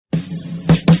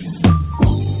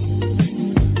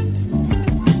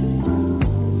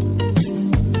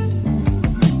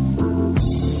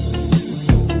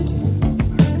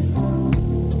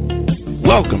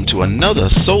to another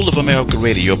Soul of America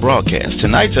radio broadcast.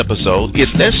 Tonight's episode is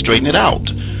Let's Straighten It Out,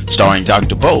 starring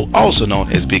Dr. Bo, also known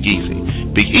as Big Easy.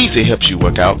 Big Easy helps you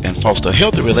work out and foster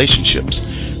healthy relationships.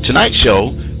 Tonight's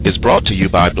show is brought to you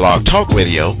by Blog Talk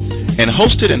Radio and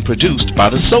hosted and produced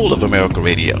by the Soul of America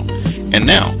Radio. And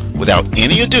now, without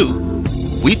any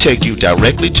ado, we take you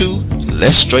directly to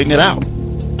Let's Straighten It Out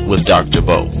with Dr.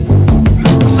 Bo.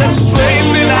 Let's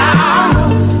straighten it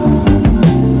out.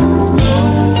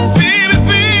 Baby,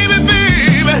 baby,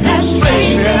 baby. Let's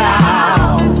straighten it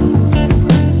out.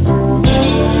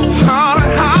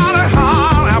 Holly, holly,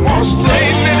 holly. I want to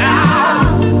straighten it out.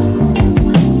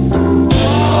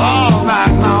 All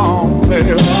night long,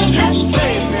 baby. Let's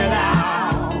straighten it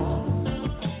out.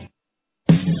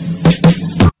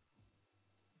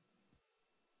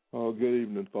 Oh, good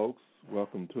evening, folks.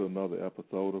 Welcome to another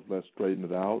episode of Let's Straighten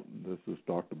It Out. This is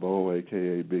Dr. Bo,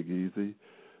 a.k.a. Big Easy.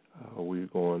 We're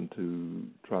going to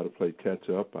try to play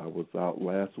catch-up. I was out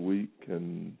last week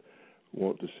and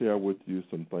want to share with you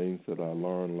some things that I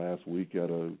learned last week at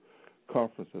a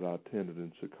conference that I attended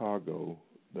in Chicago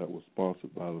that was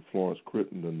sponsored by the Florence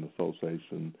Crittenden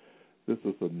Association. This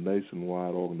is a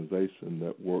nationwide organization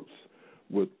that works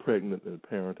with pregnant and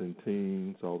parenting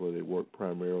teens, although they work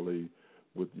primarily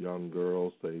with young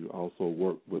girls. They also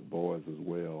work with boys as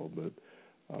well. But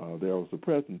there was a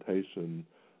presentation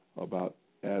about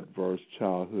adverse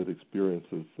childhood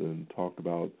experiences and talked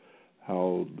about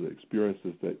how the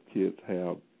experiences that kids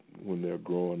have when they're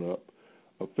growing up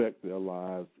affect their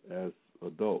lives as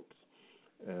adults.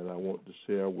 And I want to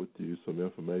share with you some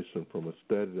information from a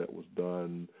study that was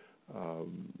done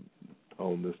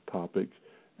on this topic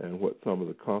and what some of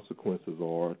the consequences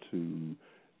are to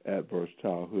adverse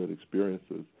childhood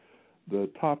experiences. The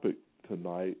topic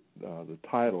tonight, the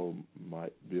title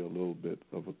might be a little bit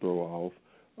of a throw-off.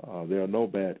 There are no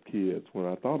bad kids. When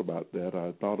I thought about that,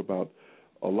 I thought about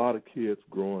a lot of kids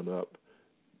growing up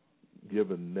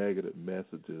given negative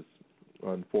messages.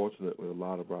 Unfortunately, a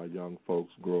lot of our young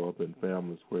folks grow up in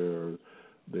families where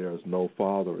there's no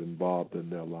father involved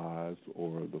in their lives,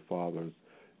 or the father's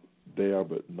there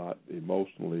but not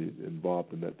emotionally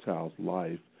involved in that child's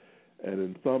life. And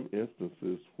in some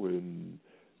instances, when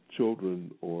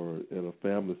children are in a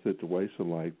family situation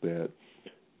like that,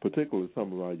 particularly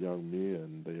some of our young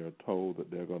men, they are told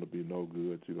that they're going to be no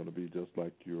good. You're going to be just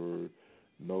like your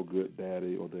no good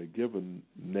daddy, or they're given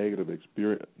negative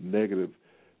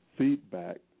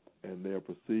feedback, and they're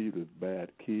perceived as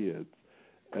bad kids.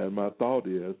 And my thought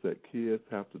is that kids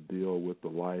have to deal with the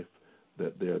life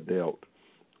that they're dealt.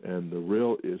 And the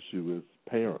real issue is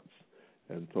parents.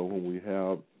 And so when we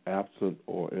have absent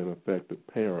or ineffective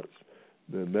parents,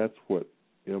 then that's what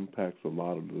impacts a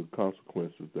lot of the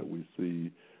consequences that we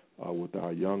see with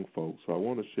our young folks. So I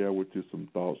want to share with you some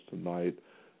thoughts tonight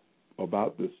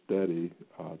about this study,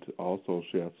 to also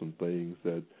share some things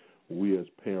that we as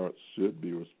parents should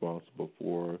be responsible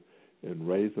for in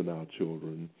raising our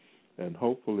children, and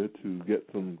hopefully to get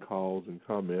some calls and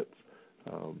comments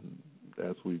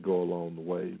as we go along the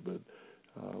way. But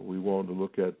we want to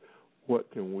look at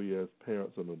what can we as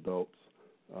parents and adults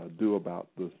do about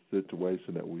the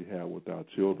situation that we have with our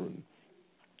children.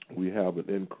 We have an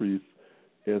increased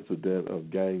incident of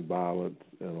gang violence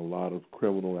and a lot of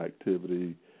criminal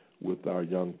activity with our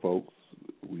young folks.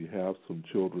 We have some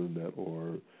children that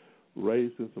are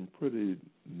raised in some pretty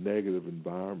negative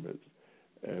environments.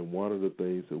 And one of the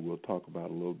things that we'll talk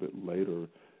about a little bit later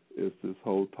is this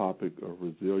whole topic of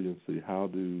resiliency. How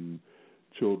do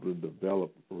children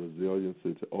develop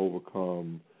resiliency to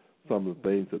overcome some of the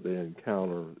things that they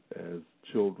encounter as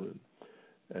children?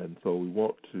 And so we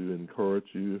want to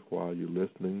encourage you while you're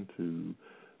listening to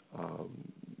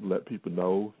let people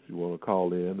know. If you want to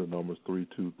call in, the number is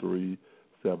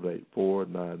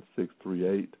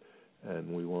 323-784-9638,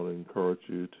 and we want to encourage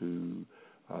you to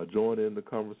join in the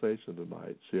conversation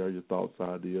tonight. Share your thoughts,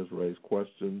 ideas, raise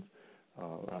questions.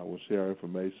 I will share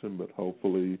information, but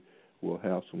hopefully we'll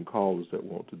have some callers that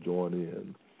want to join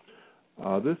in.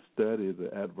 This study,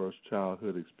 the Adverse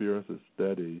Childhood Experiences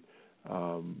Study,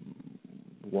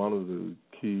 one of the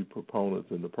key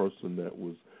proponents and the person that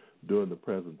was doing the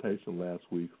presentation last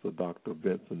week was Dr.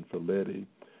 Vincent Felitti.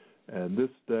 And this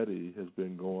study has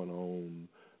been going on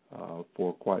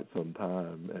for quite some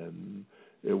time, and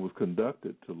it was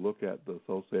conducted to look at the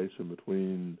association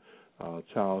between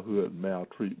childhood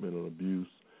maltreatment and abuse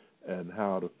and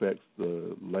how it affects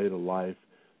the later life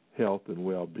health and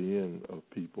well-being of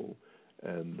people.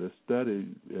 And the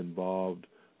study involved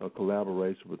a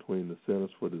collaboration between the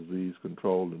Centers for Disease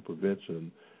Control and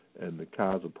Prevention and the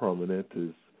Kaiser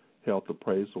Permanente's Health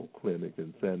Appraisal Clinic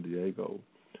in San Diego.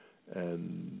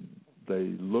 And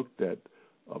they looked at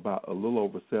about a little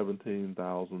over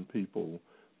 17,000 people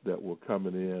that were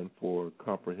coming in for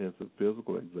comprehensive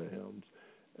physical exams,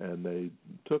 and they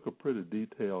took a pretty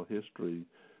detailed history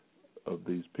of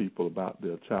these people about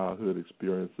their childhood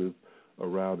experiences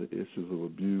around the issues of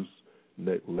abuse,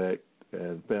 neglect,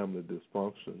 and family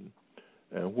dysfunction.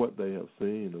 And what they have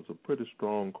seen is a pretty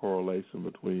strong correlation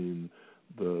between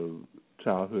the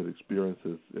childhood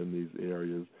experiences in these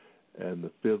areas and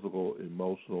the physical,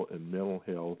 emotional, and mental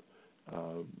health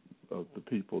of the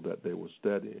people that they were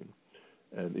studying.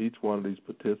 And each one of these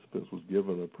participants was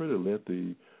given a pretty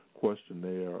lengthy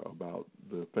questionnaire about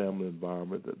the family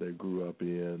environment that they grew up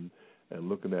in, and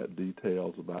looking at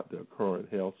details about their current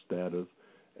health status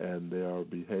and their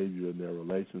behavior in their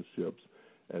relationships.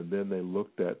 And then they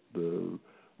looked at the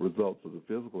results of the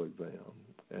physical exam.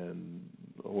 And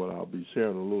what I'll be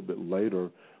sharing a little bit later,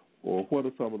 or what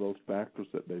are some of those factors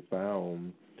that they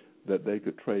found that they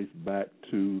could trace back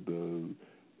to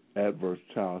the adverse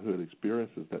childhood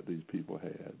experiences that these people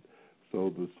had.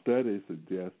 So the study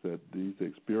suggests that these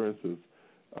experiences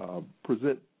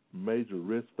present major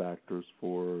risk factors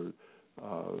for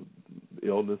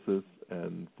illnesses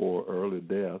and for early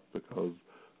death because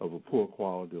of a poor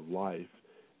quality of life.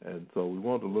 And so we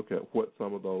want to look at what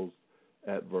some of those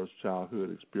adverse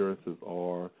childhood experiences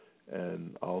are,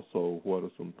 and also what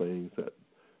are some things that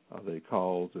they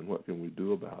cause and what can we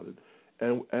do about it.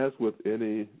 And as with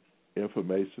any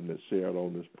information that's shared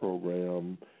on this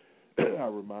program, I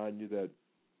remind you that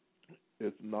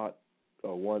it's not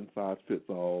a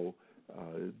one-size-fits-all.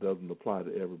 It doesn't apply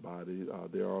to everybody.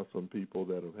 There are some people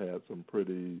that have had some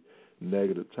pretty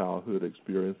negative childhood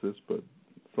experiences, but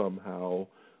somehow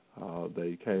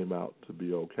they came out to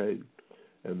be okay.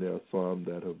 And there are some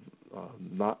that have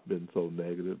not been so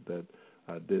negative that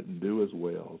didn't do as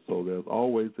well. So there's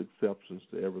always exceptions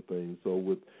to everything. So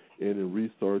with any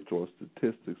research or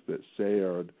statistics that's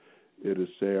shared, it is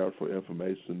shared for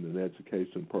information and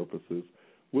education purposes,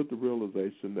 with the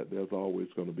realization that there's always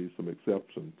going to be some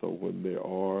exceptions. So when there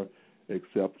are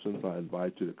exceptions, I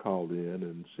invite you to call in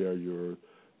and share your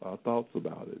thoughts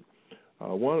about it.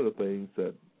 One of the things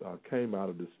that came out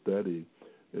of this study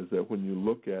is that when you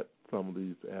look at some of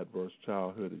these adverse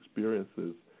childhood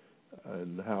experiences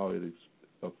and how it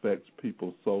affects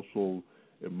people's social,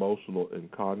 emotional, and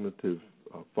cognitive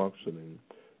functioning,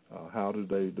 how do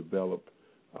they develop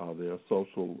their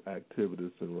social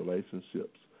activities and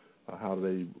relationships? How do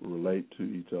they relate to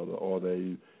each other? Are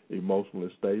they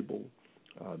emotionally stable?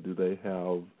 Do they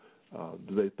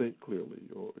think clearly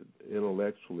or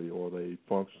intellectually? Or are they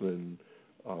functioning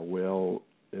well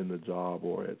in the job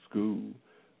or at school?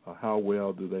 How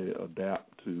well do they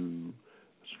adapt to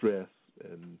stress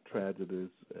and tragedies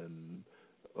and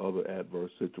other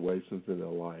adverse situations in their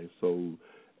life? So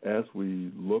as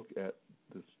we look at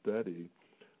the study,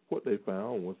 what they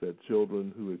found was that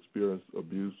children who experienced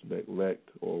abuse, neglect,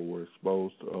 or were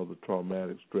exposed to other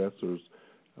traumatic stressors,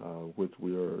 which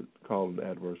we are calling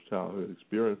adverse childhood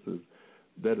experiences,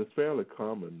 that is fairly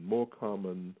common, more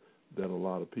common than a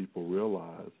lot of people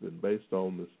realize. And based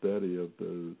on the study of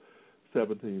the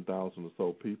 17,000 or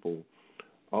so people,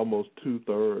 almost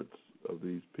two-thirds of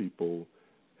these people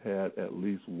had at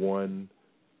least one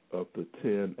of the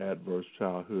 10 adverse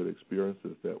childhood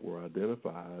experiences that were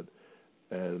identified,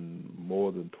 and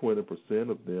more than 20%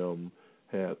 of them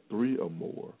had 3 or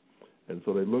more. And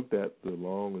so they looked at the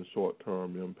long and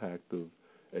short-term impact of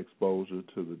exposure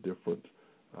to the different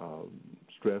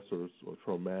stressors or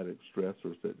traumatic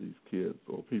stressors that these kids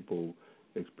or people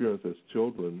experience as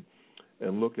children,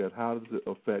 and look at how does it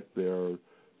affect their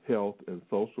health and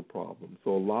social problems.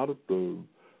 So a lot of the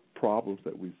problems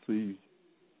that we see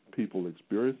people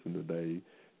experiencing today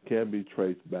can be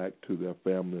traced back to their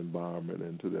family environment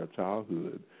and to their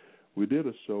childhood. We did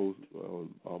a show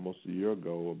almost a year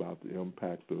ago about the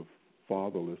impact of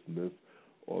fatherlessness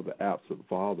or the absent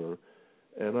father,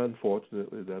 and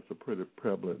unfortunately that's a pretty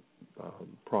prevalent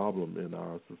problem in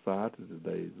our society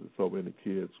today. So many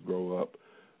kids grow up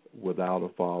without a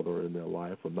father in their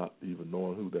life, or not even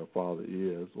knowing who their father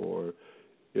is, or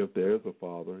if there is a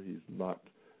father, he's not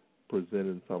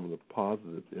presenting some of the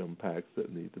positive impacts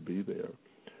that need to be there.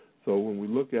 So when we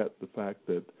look at the fact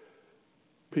that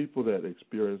people that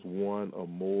experience one or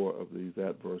more of these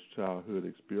adverse childhood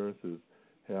experiences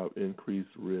have increased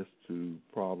risk to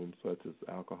problems such as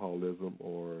alcoholism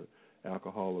or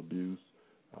alcohol abuse,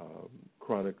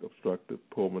 chronic obstructive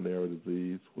pulmonary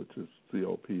disease, which is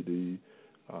COPD.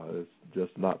 It's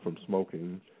just not from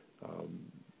smoking.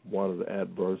 One of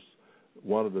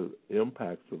the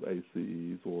impacts of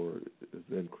ACEs or is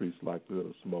increased likelihood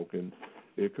of smoking.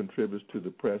 It contributes to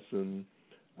depression.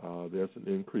 There's an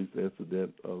increased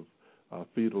incident of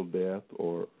fetal death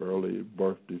or early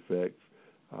birth defects.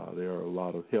 There are a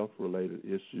lot of health-related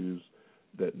issues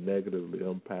that negatively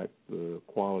impact the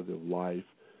quality of life.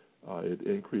 It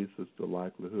increases the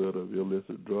likelihood of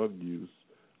illicit drug use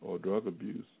or drug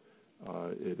abuse.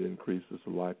 It increases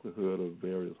the likelihood of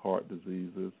various heart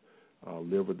diseases,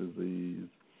 liver disease.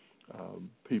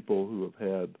 People who have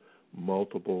had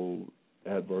multiple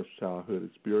adverse childhood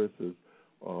experiences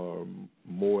are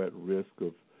more at risk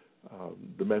of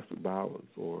domestic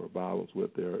violence or violence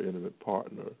with their intimate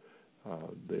partner.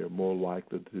 They are more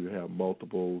likely to have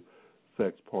multiple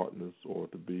sex partners or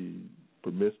to be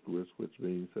promiscuous, which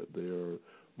means that they are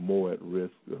more at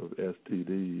risk of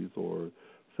STDs or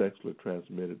sexually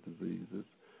transmitted diseases.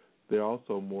 They're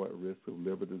also more at risk of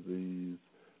liver disease.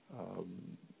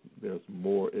 There's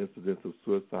more incidence of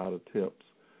suicide attempts,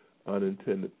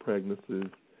 unintended pregnancies.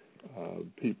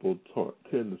 People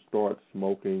tend to start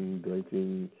smoking,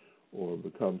 drinking, or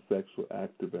become sexually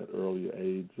active at earlier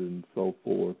age and so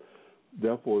forth.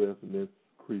 Therefore, there's an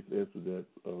increased incidence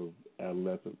of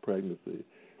adolescent pregnancy.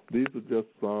 These are just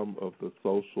some of the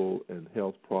social and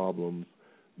health problems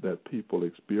that people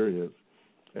experience,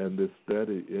 and this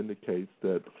study indicates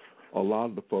that a lot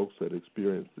of the folks that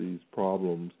experience these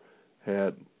problems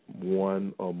had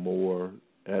one or more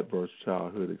adverse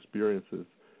childhood experiences,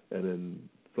 and in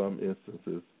some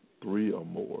instances, 3 or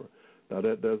more. Now,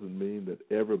 that doesn't mean that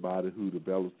everybody who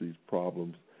develops these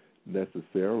problems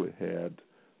necessarily had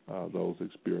those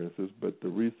experiences, but the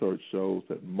research shows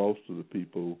that most of the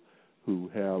people who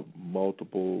have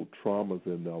multiple traumas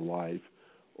in their life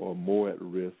are more at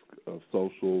risk of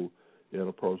social,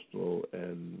 interpersonal,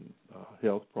 and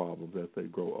health problems as they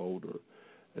grow older.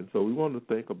 And so we want to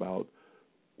think about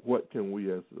what can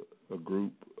we as a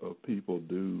group of people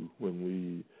do when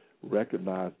we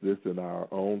recognize this in our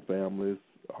own families,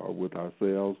 or with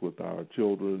ourselves, with our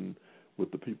children, with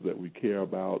the people that we care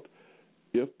about.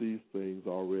 If these things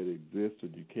already exist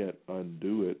and you can't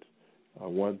undo it,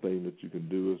 one thing that you can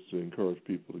do is to encourage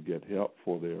people to get help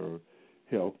for their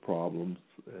health problems,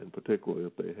 and particularly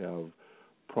if they have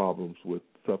problems with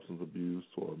substance abuse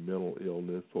or mental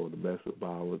illness or domestic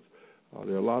violence.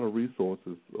 There are a lot of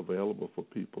resources available for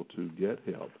people to get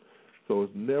help. So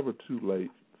it's never too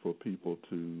late for people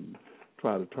to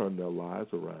try to turn their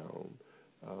lives around.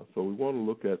 So we want to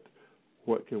look at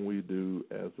what can we do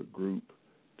as a group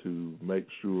to make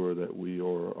sure that we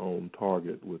are on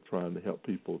target with trying to help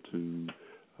people to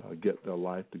get their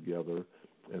life together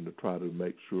and to try to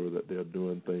make sure that they're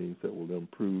doing things that will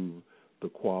improve the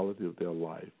quality of their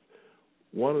life.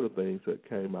 One of the things that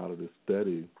came out of this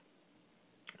study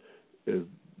is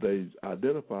they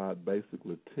identified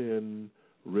basically 10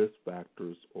 risk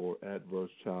factors or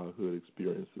adverse childhood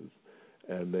experiences,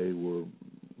 and they were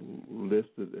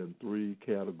listed in 3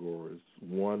 categories.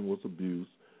 One was abuse,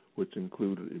 which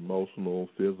included emotional,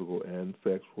 physical, and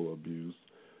sexual abuse.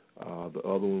 The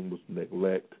other one was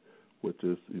neglect, which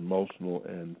is emotional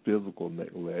and physical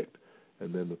neglect.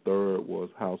 And then the third was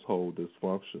household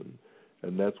dysfunction.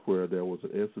 And that's where there was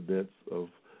an incidence of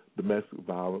domestic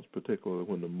violence, particularly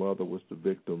when the mother was the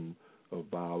victim of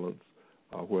violence,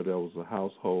 where there was a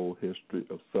household history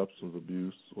of substance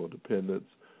abuse or dependence,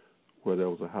 where there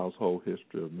was a household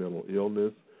history of mental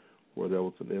illness, where there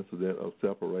was an incident of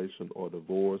separation or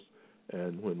divorce,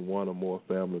 and when one or more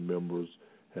family members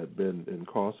had been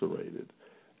incarcerated.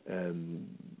 And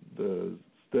the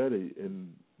study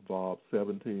involved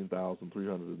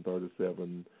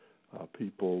 17,337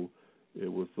 people.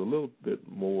 It was a little bit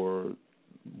more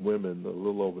women, a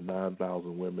little over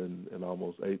 9,000 women and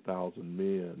almost 8,000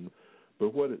 men.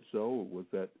 But what it showed was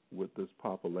that with this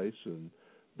population,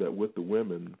 that with the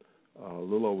women, a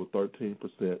little over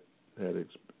 13% had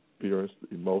experienced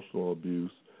emotional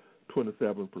abuse,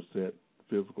 27%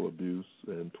 physical abuse,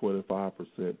 and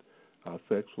 25%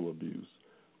 sexual abuse.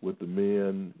 With the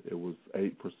men, it was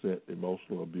 8%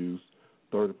 emotional abuse,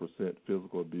 30%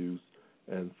 physical abuse,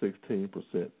 and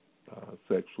 16%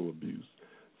 sexual abuse.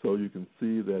 So you can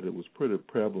see that it was pretty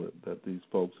prevalent that these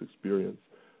folks experienced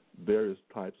various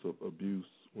types of abuse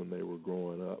when they were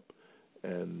growing up.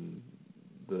 And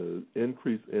the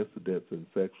increased incidence in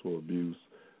sexual abuse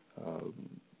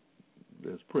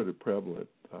is pretty prevalent.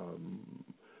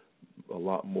 A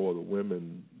lot more of the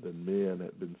women than men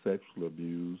had been sexually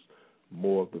abused.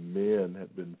 More of the men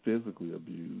had been physically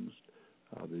abused.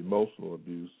 The emotional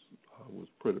abuse was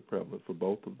pretty prevalent for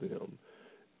both of them.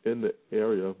 In the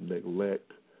area of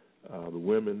neglect, the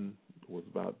women was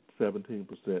about 17%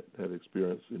 had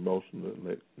experienced emotional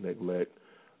neglect,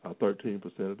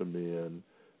 13% of the men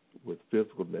with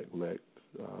physical neglect,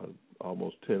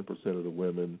 almost 10% of the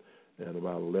women, and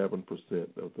about 11%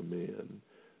 of the men.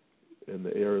 in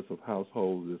the areas of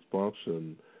household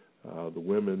dysfunction, the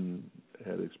women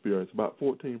had experienced, about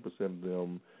 14% of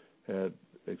them had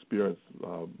experienced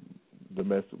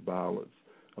domestic violence.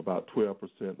 About 12%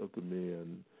 of the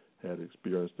men had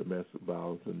experienced domestic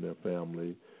violence in their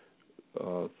family.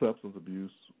 Substance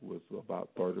abuse was about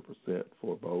 30%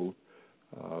 for both.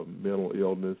 Mental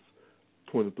illness,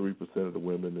 23% of the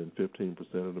women and 15%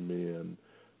 of the men.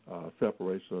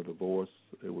 Separation or divorce,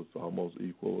 it was almost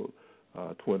equal,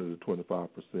 20 to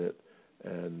 25%.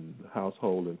 And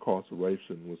household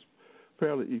incarceration was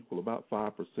fairly equal. About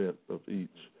 5% of each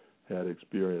had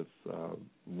experienced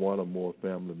one or more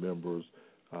family members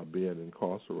being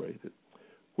incarcerated.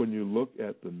 When you look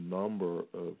at the number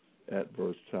of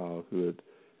adverse childhood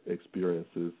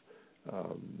experiences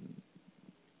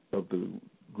of the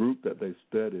group that they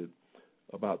studied,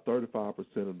 about 35%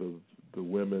 of the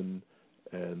women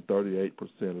and 38%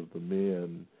 of the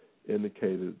men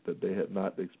indicated that they had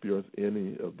not experienced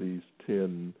any of these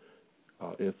 10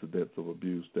 incidents of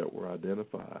abuse that were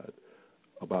identified.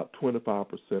 About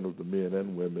 25% of the men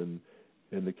and women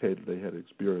indicated they had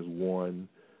experienced one.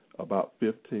 About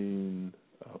 15%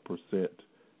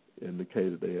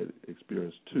 indicated they had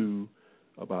experienced two.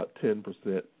 About 10%,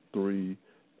 three,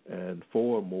 and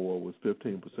four or more was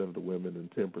 15% of the women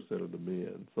and 10% of the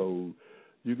men. So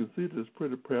you can see that it's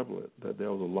pretty prevalent that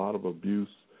there was a lot of abuse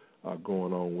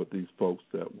going on with these folks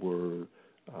that were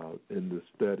in this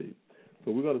study.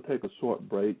 So we're going to take a short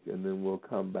break, and then we'll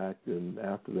come back and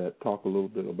after that talk a little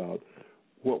bit about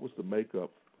what was the makeup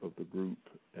of the group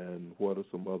and what are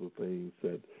some other things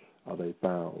that they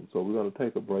found. So we're going to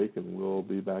take a break, and we'll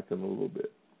be back in a little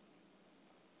bit.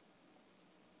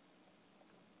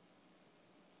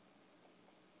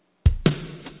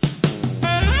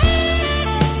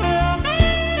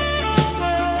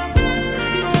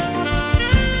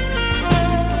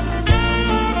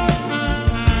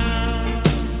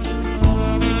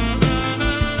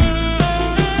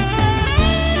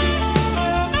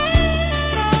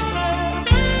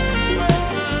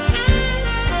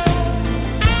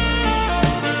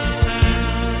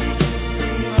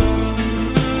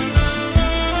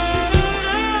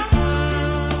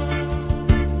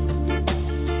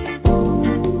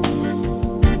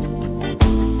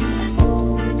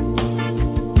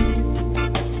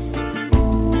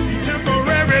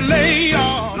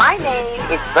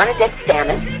 Bernadette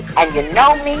Stannis, and you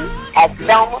know me as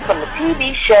Thelma from the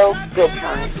TV show Good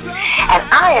Times. And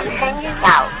I am hanging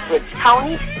out with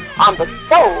Tony on the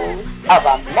Soul of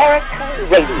America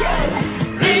Radio.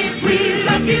 We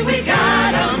lucky we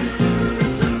got 'em.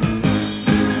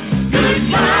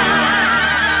 Good times.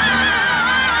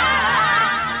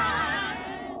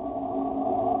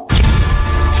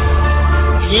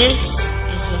 This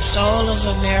is the Soul of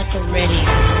America Radio.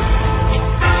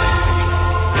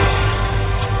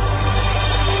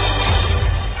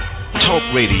 Talk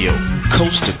radio,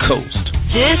 coast to coast.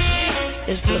 This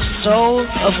is the Soul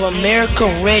of America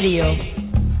Radio.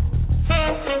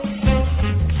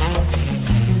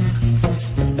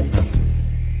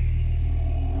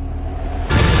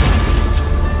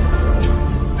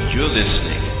 You're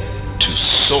listening to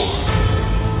Soul.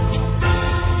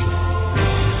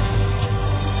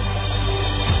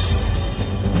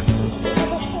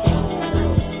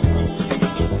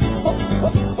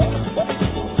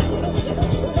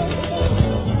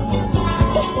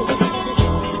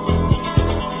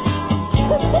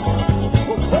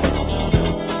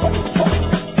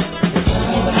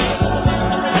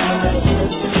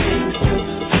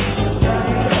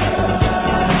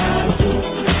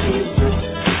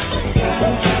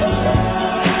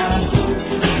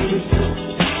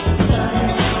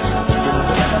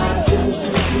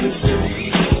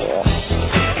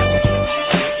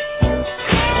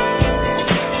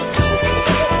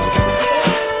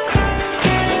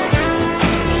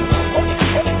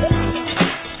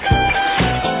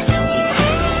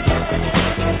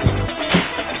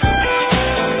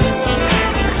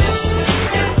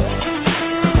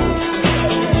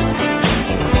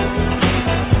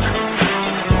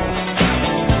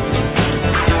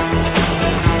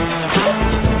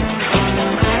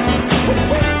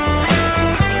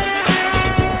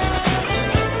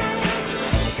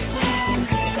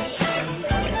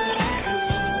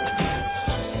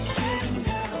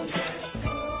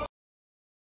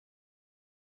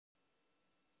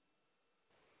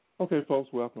 Okay,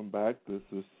 folks, welcome back. This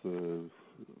is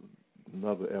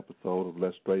another episode of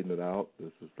Let's Straighten It Out.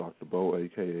 This is Dr. Bo,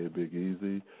 a.k.a. Big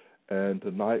Easy. And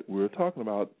tonight we're talking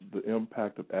about the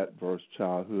impact of adverse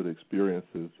childhood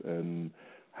experiences and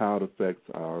how it affects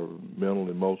our mental,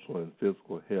 emotional, and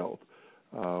physical health.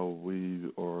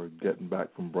 We are getting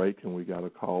back from break, and we got a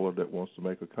caller that wants to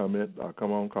make a comment.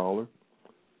 Come on, caller.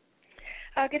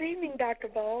 Good evening, Dr.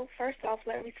 Bowe. First off,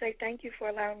 let me say thank you for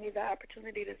allowing me the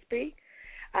opportunity to speak.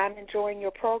 I'm enjoying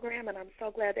your program, and I'm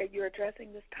so glad that you're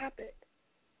addressing this topic.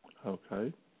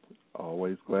 Okay.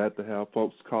 Always glad to have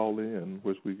folks call in.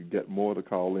 Wish we could get more to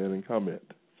call in and comment.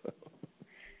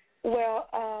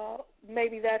 Well,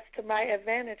 maybe that's to my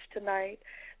advantage tonight,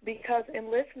 because in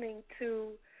listening to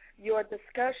your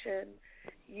discussion,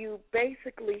 you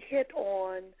basically hit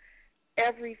on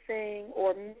everything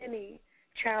or many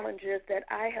challenges that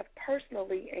I have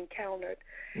personally encountered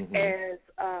as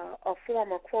a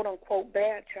former quote-unquote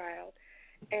bad child,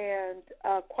 and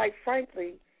quite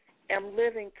frankly, am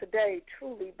living today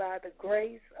truly by the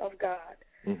grace of God.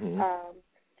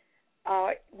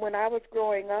 When I was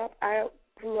growing up, I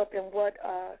grew up in what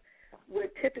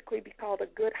would typically be called a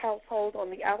good household on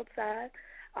the outside.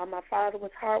 My father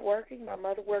was hardworking. My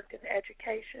mother worked in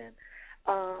education.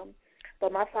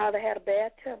 But my father had a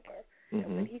bad temper.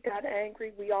 And when he got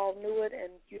angry, we all knew it.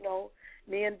 And, you know,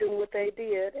 men do what they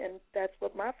did, and that's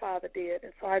what my father did.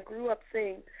 And so I grew up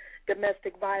seeing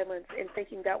domestic violence and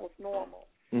thinking that was normal.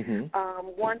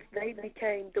 Once they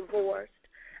became divorced,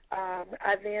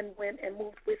 I then went and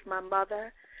moved with my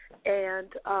mother, and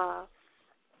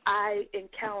I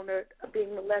encountered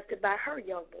being molested by her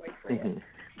young boyfriend.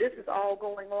 This is all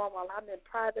going on while I'm in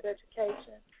private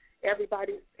education.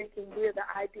 Everybody's thinking we're the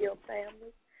ideal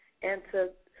family. And to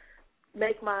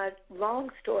make my long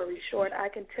story short, I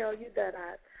can tell you that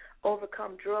I've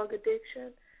overcome drug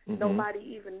addiction. Nobody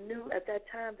even knew at that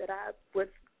time that I was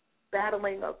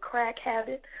battling a crack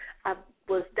habit. I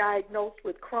was diagnosed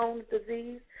with Crohn's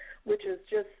disease, which is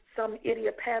just some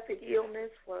idiopathic illness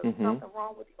for something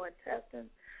wrong with your intestines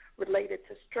related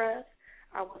to stress.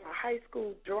 I was a high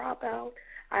school dropout.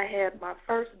 I had my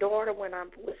first daughter when I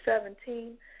was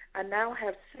 17. I now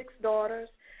have 6 daughters,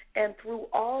 and through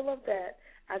all of that,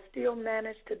 I still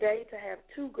managed today to have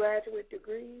 2 graduate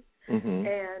degrees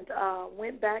and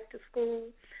went back to school,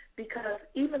 because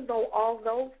even though all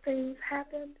those things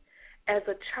happened, as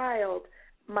a child,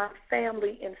 my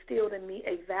family instilled in me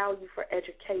a value for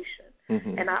education.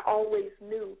 And I always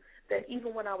knew that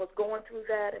even when I was going through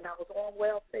that and I was on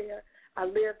welfare, I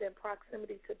lived in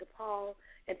proximity to DePaul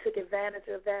and took advantage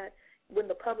of that. When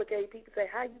the public aid people say,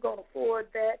 how you going to afford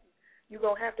that? You're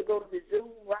going to have to go to the Zoom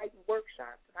writing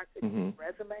workshops. And I couldn't use a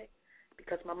resume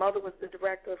because my mother was the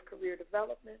director of career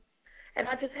development. And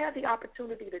I just had the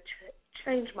opportunity to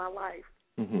change my life.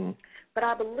 But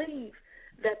I believe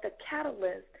that the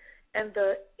catalyst and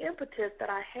the impetus that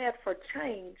I had for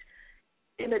change,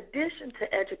 in addition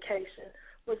to education,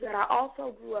 was that I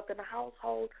also grew up in a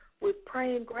household with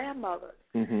praying grandmothers.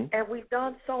 And we've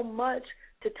done so much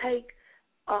to take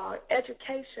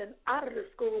education out of the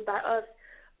school by us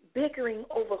bickering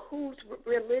over whose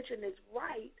religion is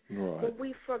right. When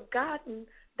we've forgotten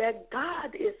that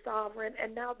God is sovereign,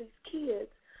 and now these kids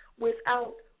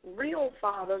without real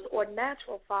fathers or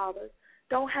natural fathers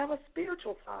don't have a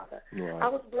spiritual father. I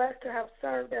was blessed to have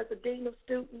served as a dean of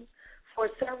students for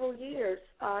several years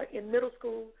in middle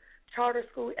school, charter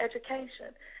school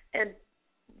education, and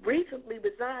recently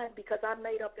resigned because I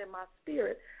made up in my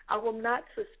spirit I will not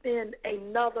suspend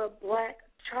another black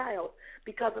child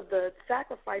because of the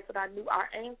sacrifice that I knew our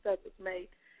ancestors made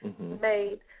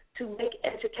to make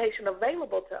education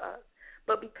available to us.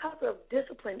 But because of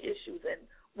discipline issues and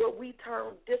what we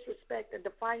term disrespect and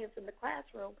defiance in the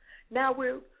classroom, now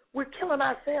we're killing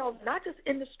ourselves, not just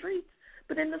in the streets,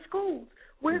 but in the schools.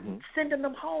 We're sending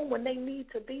them home when they need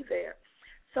to be there.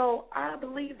 So I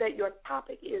believe that your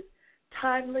topic is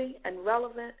timely and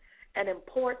relevant and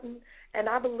important, and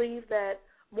I believe that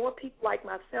more people like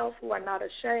myself who are not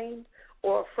ashamed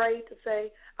or afraid to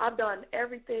say, I've done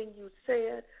everything you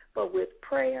said, but with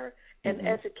prayer and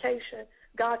education,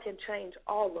 God can change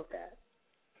all of that.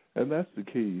 And that's the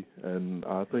key, and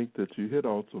I think that you hit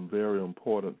on some very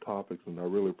important topics, and I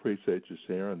really appreciate you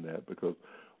sharing that, because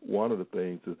one of the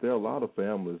things is there are a lot of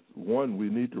families. One, we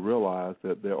need to realize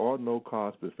that there are no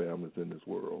Cosby families in this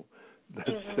world. That's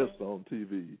just on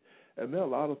TV. And there are a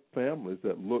lot of families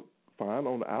that look fine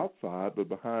on the outside, but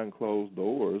behind closed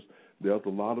doors, there's a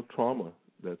lot of trauma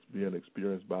that's being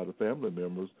experienced by the family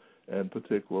members, and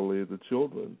particularly the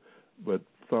children. But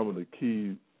some of the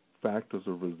key factors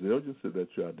of resiliency that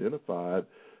you identified,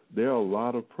 there are a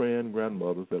lot of praying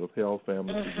grandmothers that have held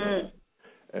families together.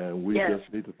 And we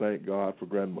just need to thank God for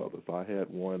grandmothers. I had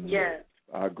one.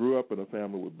 I grew up in a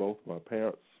family with both my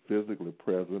parents physically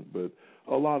present, but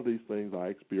a lot of these things I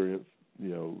experienced,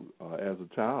 as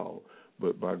a child.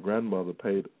 But my grandmother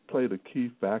played a key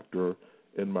factor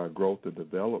in my growth and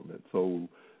development. So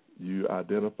You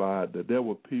identified that there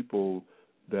were people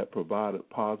that provided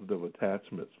positive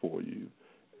attachments for you,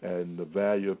 and the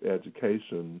value of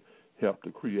education helped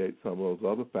to create some of those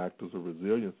other factors of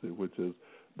resiliency, which is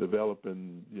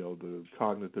developing, the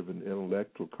cognitive and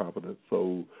intellectual competence.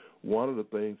 So one of the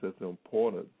things that's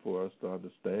important for us to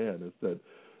understand is that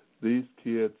these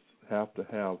kids have to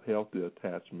have healthy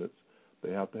attachments.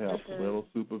 They have to have parental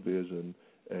supervision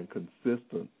and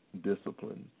consistent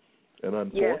discipline. And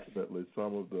unfortunately,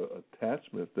 some of the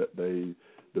attachments that they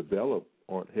develop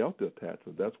aren't healthy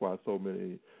attachments. That's why so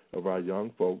many of our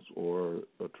young folks are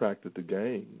attracted to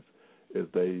gangs, is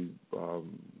they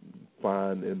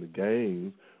find in the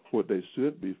gangs what they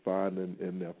should be finding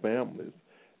in their families.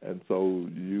 And so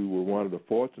you were one of the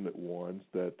fortunate ones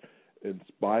that, in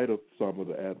spite of some of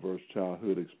the adverse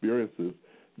childhood experiences,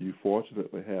 you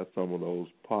fortunately had some of those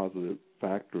positive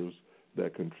factors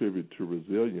that contribute to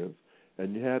resilience,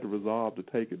 and you had to resolve to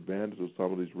take advantage of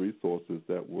some of these resources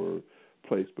that were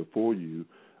placed before you.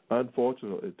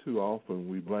 Unfortunately, too often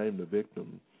we blame the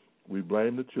victim. We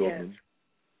blame the children,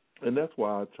 and that's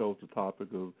why I chose the topic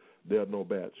of there are no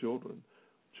bad children.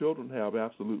 Children have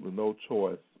absolutely no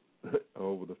choice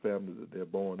over the family that they're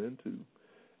born into,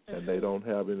 and they don't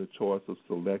have any choice of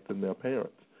selecting their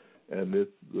parents. And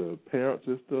it's the parents,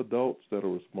 it's the adults that are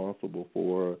responsible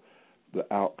for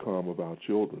the outcome of our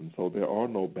children. So there are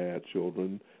no bad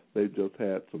children. They've just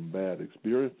had some bad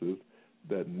experiences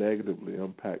that negatively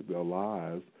impact their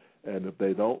lives. And if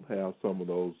they don't have some of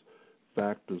those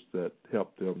factors that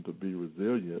help them to be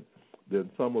resilient, then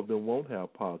some of them won't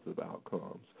have positive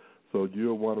outcomes. So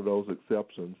you're one of those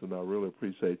exceptions, and I really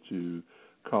appreciate you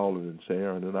calling and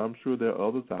sharing. And I'm sure there are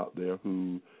others out there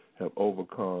who have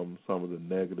overcome some of the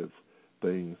negative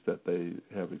things that they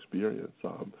have experienced.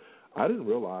 I didn't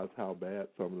realize how bad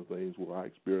some of the things were I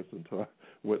experienced until I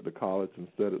went to college and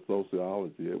studied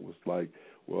sociology. It was like,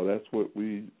 well, that's what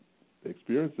we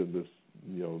experience in this,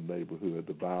 neighborhood: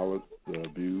 the violence, the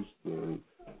abuse, the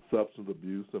substance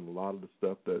abuse, and a lot of the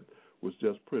stuff that was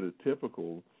just pretty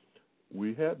typical.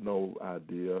 We had no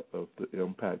idea of the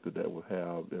impact that would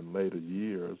have in later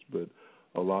years, but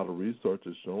a lot of research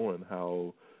is showing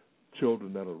how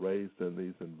children that are raised in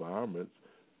these environments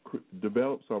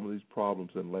develop some of these problems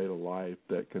in later life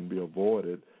that can be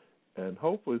avoided, and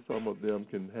hopefully some of them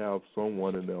can have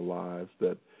someone in their lives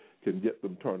that can get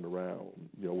them turned around.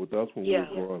 With us when we were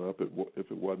growing up,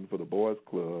 if it wasn't for the Boys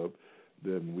Club,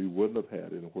 then we wouldn't have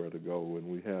had anywhere to go, and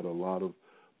we had a lot of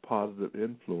positive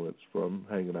influence from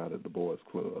hanging out at the Boys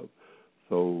Club.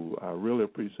 So I really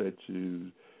appreciate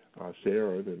you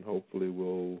sharing, and hopefully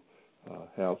we'll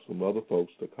have some other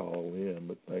folks to call in.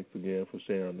 But thanks again for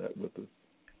sharing that with us.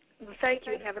 Well, thank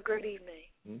you, and have a good evening.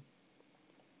 Mm-hmm.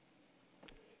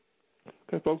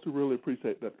 Okay, folks, we really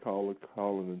appreciate that calling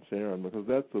and sharing, because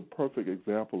that's a perfect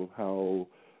example of how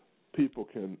people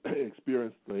can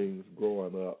experience things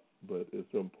growing up. But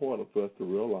it's important for us to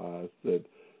realize that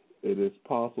it is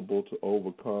possible to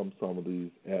overcome some of these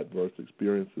adverse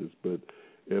experiences. But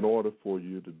in order for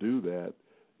you to do that,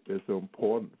 it's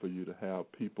important for you to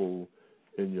have people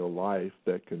in your life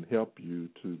that can help you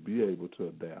to be able to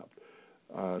adapt.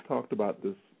 I talked about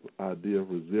this idea of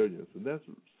resilience, and that's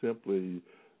simply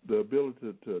the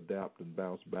ability to adapt and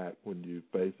bounce back when you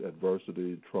face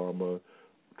adversity, trauma,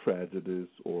 tragedies,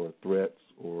 or threats,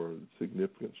 or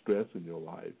significant stress in your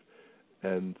life.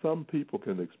 And some people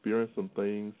can experience some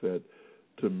things that,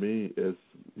 to me, is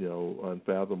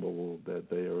unfathomable that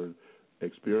they are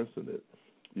experiencing it.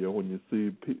 When you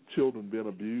see children being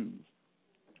abused,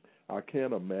 I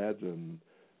can't imagine.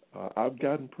 I've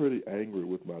gotten pretty angry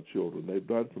with my children. They've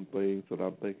done some things that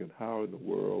I'm thinking, how in the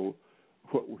world,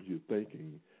 what were you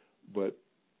thinking? But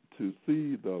to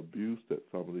see the abuse that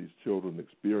some of these children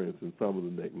experience and some of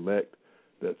the neglect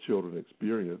that children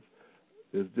experience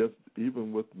is just,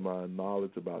 even with my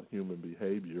knowledge about human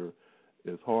behavior,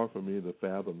 it's hard for me to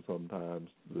fathom sometimes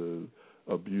the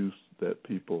abuse that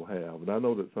people have. And I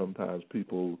know that sometimes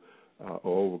people are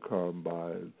overcome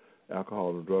by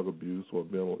alcohol and drug abuse or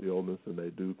mental illness, and they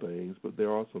do things, but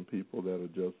there are some people that are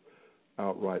just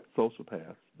outright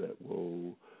sociopaths that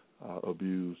will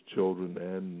abuse children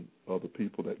and other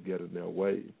people that get in their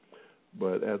way.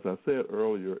 But as I said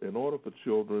earlier, in order for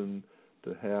children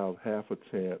to have half a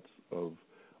chance of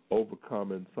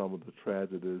overcoming some of the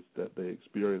tragedies that they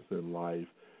experience in life,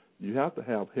 you have to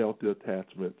have healthy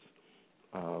attachments.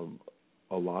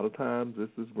 A lot of times this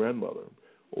is grandmother,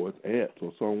 or it's aunts,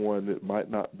 or someone that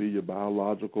might not be your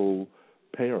biological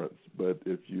parents. But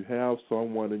if you have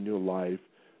someone in your life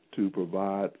to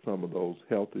provide some of those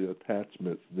healthy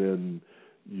attachments, then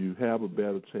you have a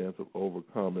better chance of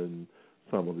overcoming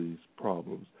some of these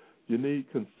problems. You need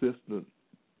consistent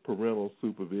parental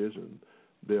supervision.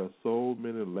 There are so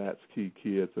many latchkey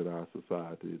kids in our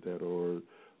society that are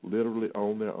literally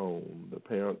on their own. The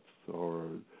parents are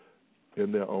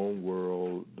in their own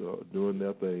world, doing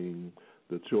their thing.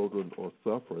 The children are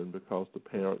suffering because the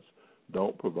parents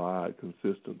don't provide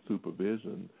consistent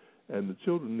supervision. And the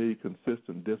children need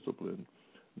consistent discipline,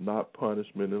 not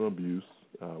punishment and abuse.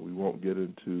 We won't get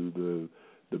into the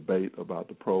debate about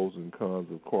the pros and cons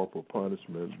of corporal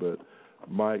punishment, but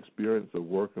my experience of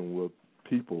working with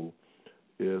people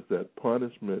is that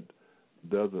punishment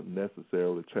doesn't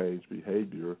necessarily change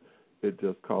behavior. It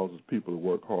just causes people to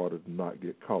work harder to not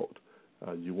get caught.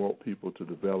 You want people to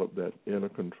develop that inner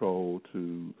control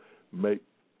to make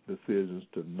decisions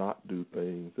to not do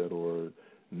things that are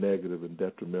negative and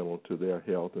detrimental to their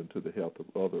health and to the health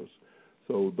of others.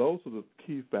 So those are the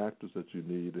key factors that you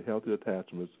need: the healthy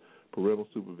attachments, parental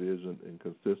supervision, and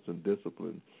consistent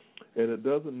discipline. And it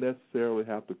doesn't necessarily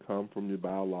have to come from your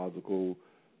biological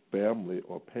family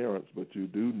or parents, but you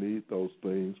do need those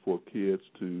things for kids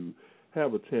to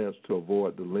have a chance to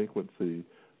avoid delinquency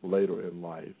later in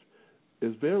life.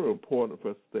 It's very important for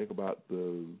us to think about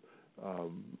the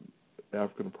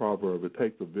African proverb, it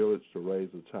takes a village to raise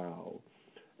a child.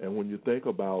 And when you think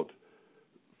about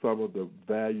some of the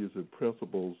values and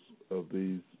principles of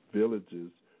these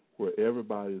villages where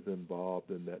everybody is involved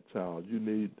in that child, you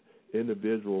need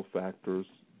individual factors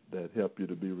that help you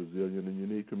to be resilient, and you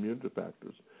need community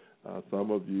factors. Some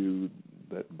of you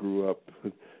that grew up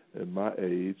in my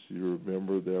age, you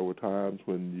remember there were times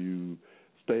when you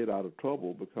stayed out of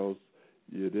trouble because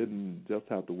you didn't just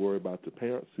have to worry about your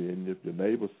parents seeing you. If your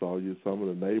neighbors saw you, some of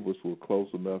the neighbors were close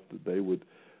enough that they would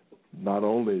not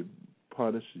only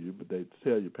punish you, but they'd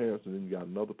tell your parents, and then you got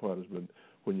another punishment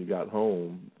when you got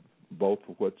home, both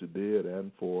for what you did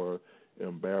and for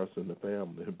embarrassing the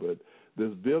family. But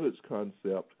this village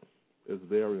concept is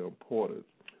very important.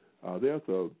 There's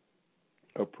a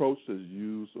approach that's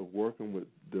used of working with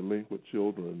delinquent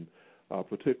children,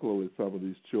 particularly some of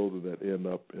these children that end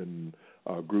up in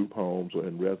group homes or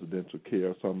in residential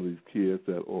care, some of these kids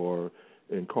that are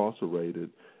incarcerated,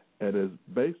 and is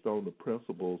based on the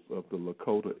principles of the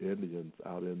Lakota Indians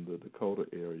out in the Dakota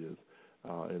areas,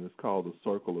 and it's called the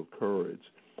Circle of Courage.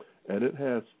 And it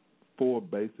has 4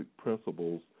 basic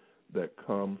principles that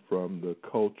come from the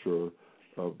culture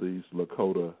of these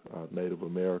Lakota Native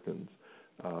Americans.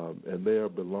 And they are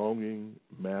belonging,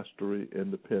 mastery,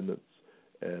 independence,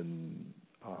 and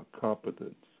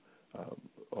competence.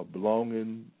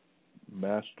 Belonging,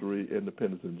 mastery,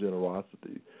 independence, and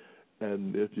generosity.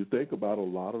 And if you think about a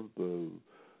lot of the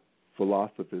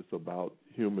philosophies about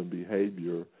human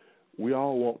behavior, we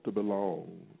all want to belong.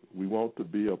 We want to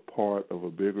be a part of a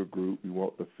bigger group. We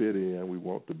want to fit in. We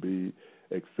want to be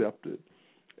accepted.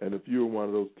 And if you're one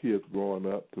of those kids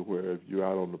growing up to where if you're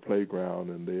out on the playground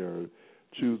and they're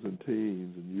choosing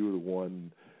teams and you're the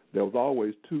one, there was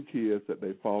always 2 kids that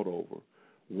they fought over.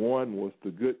 One was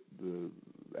the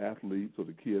athletes or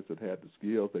the kids that had the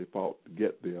skills, they fought to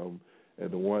get them, and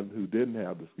the one who didn't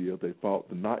have the skills, they fought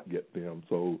to not get them.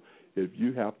 So if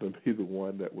you happen to be the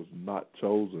one that was not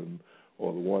chosen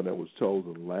or the one that was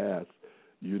chosen last,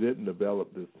 you didn't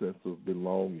develop this sense of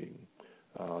belonging.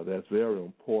 That's very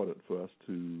important for us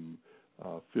to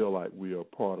feel like we are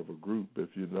part of a group. If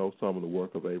you know some of the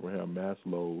work of Abraham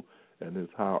Maslow and his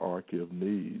hierarchy of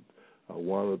needs,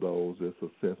 one of those is a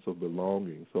sense of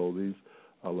belonging. So these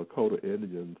Lakota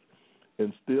Indians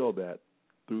instill that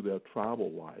through their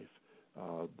tribal life.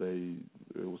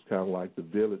 It was kind of like the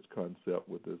village concept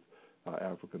with this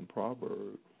African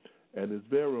proverb. And it's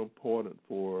very important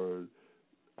for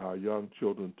our young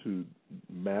children to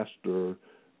master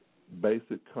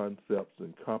basic concepts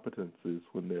and competencies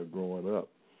when they're growing up.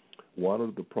 One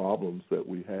of the problems that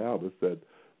we have is that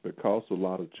because a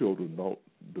lot of children don't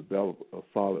develop a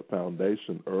solid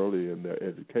foundation early in their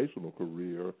educational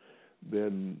career,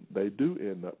 then they do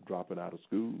end up dropping out of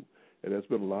school. And there's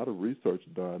been a lot of research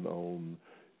done on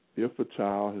if a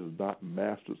child has not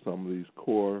mastered some of these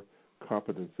core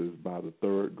competencies by the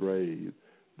 3rd grade,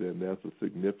 then there's a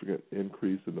significant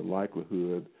increase in the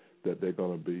likelihood that they're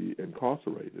going to be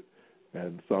incarcerated.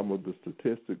 And some of the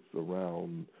statistics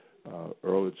around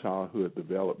early childhood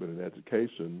development and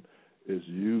education is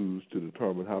used to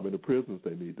determine how many prisons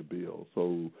they need to build.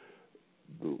 So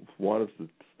one of the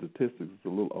statistics is a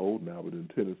little old now, but in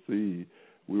Tennessee,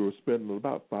 we were spending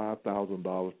about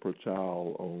 $5,000 per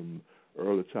child on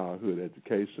early childhood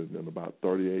education and about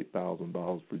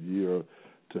 $38,000 per year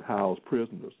to house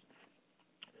prisoners.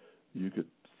 You could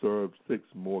serve 6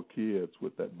 more kids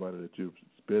with that money that you're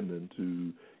spending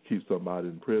to keep somebody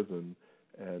in prison,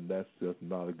 and that's just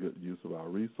not a good use of our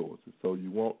resources. So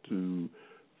you want to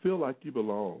feel like you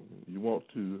belong. You want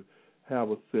to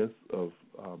have a sense of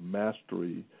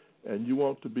mastery, and you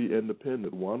want to be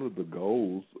independent. One of the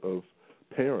goals of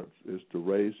parents is to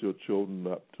raise your children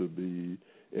up to be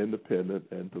independent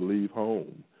and to leave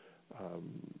home.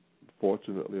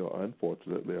 Fortunately or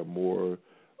unfortunately, more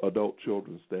adult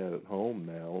children stand at home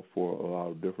now for a lot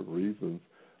of different reasons.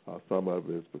 Some of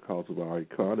it is because of our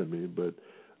economy, but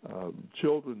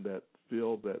children that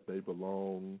feel that they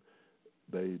belong,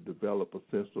 they develop a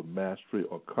sense of mastery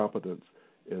or competence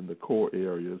in the core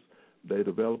areas. They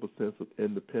develop a sense of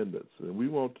independence, and we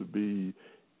want to be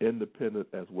independent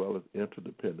as well as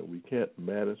interdependent. We can't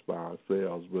manage by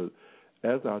ourselves, but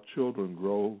as our children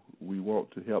grow, we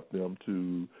want to help them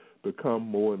to become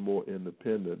more and more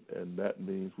independent, and that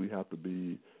means we have to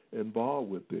be involved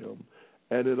with them.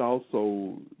 And it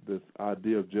also, this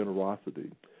idea of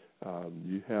generosity.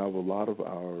 You have a lot of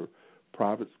our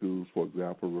private schools, for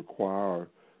example, require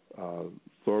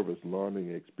service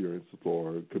learning experiences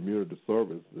or community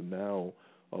service, and now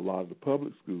a lot of the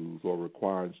public schools are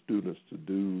requiring students to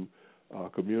do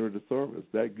community service.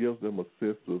 That gives them a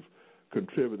sense of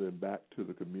contributing back to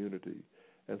the community.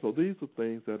 And so these are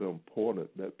things that are important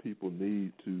that people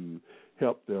need to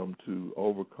help them to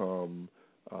overcome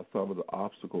some of the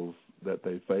obstacles that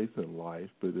they face in life.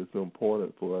 But it's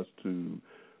important for us to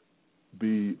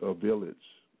be a village,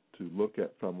 to look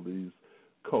at some of these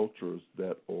cultures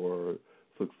that are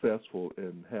successful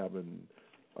in having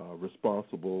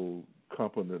responsible,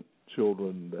 competent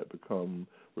children that become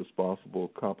responsible,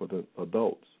 competent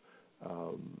adults.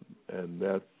 And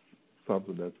that's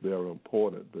something that's very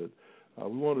important. But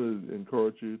we want to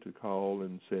encourage you to call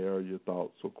and share your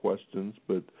thoughts or questions,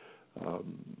 but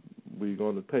we're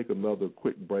going to take another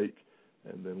quick break,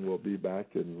 and then we'll be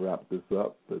back and wrap this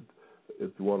up. But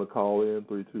if you want to call in,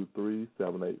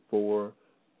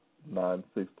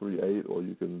 323-784-9638, or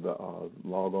you can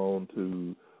log on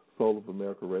to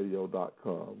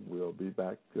soulofamerica.radio.com. We'll be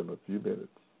back in a few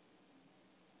minutes.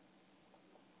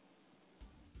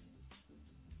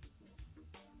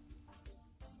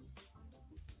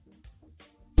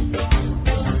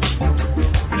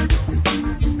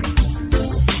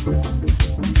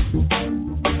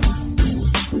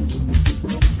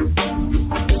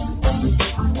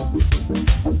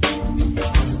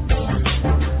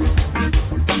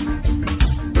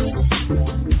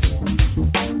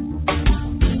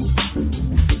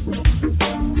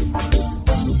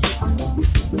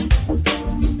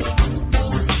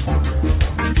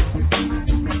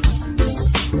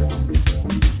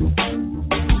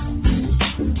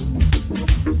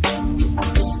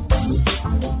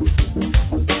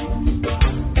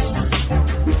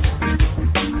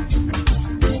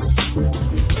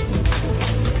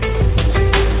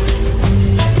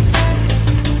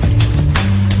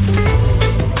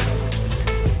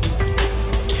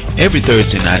 Every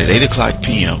Thursday night at 8 o'clock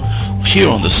p.m. here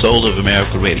on the Soul of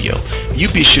America Radio, you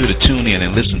be sure to tune in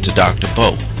and listen to Dr.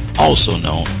 Bo, also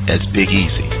known as Big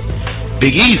Easy.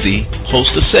 Big Easy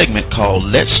hosts a segment called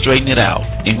Let's Straighten It Out,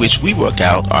 in which we work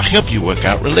out or help you work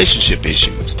out relationship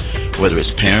issues, whether it's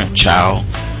parent, child,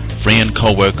 friend,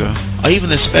 coworker, or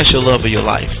even the special love of your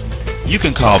life. You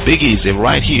can call Big Easy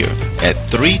right here at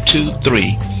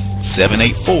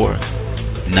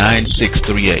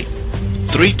 323-784-9638.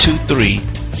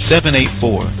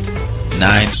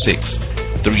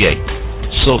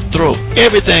 323-784-9638. So throw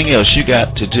everything else you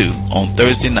got to do on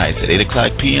Thursday nights at 8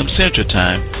 o'clock p.m. Central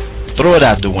Time, throw it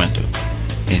out the window,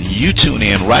 and you tune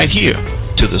in right here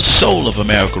to the Soul of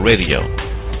America Radio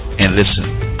and listen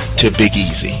to Big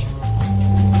Easy.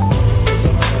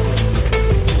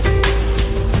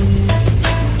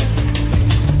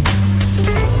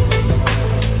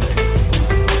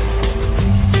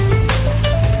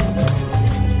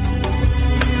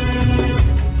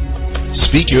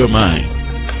 Speak your mind.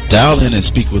 Dial in and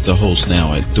speak with the host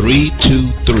now at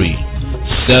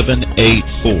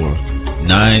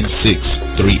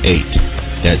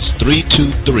 323-784-9638. That's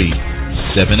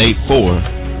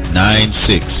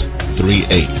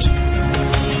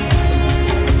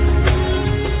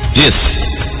 323-784-9638. This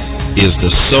is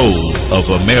the Soul of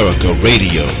America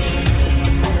Radio.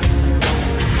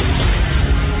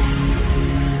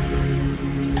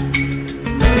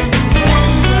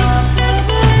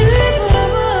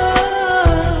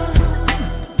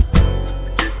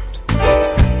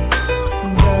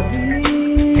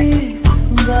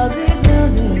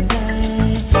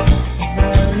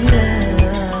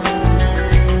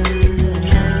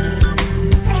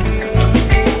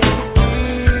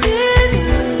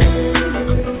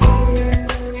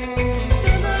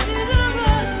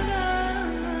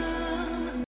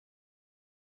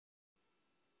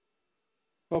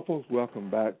 Well, folks,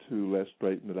 welcome back to Let's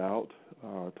Straighten It Out.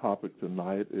 Our topic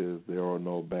tonight is There Are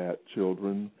No Bad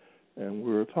Children, and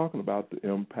we're talking about the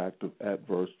impact of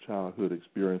adverse childhood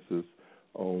experiences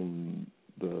on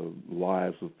the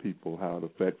lives of people, how it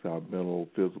affects our mental,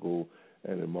 physical,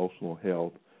 and emotional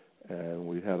health. And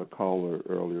we had a caller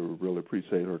earlier. We really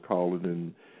appreciate her calling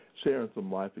and sharing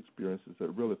some life experiences that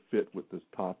really fit with this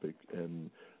topic.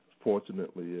 And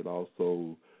fortunately, it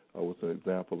also was an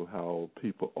example of how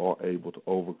people are able to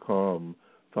overcome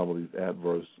some of these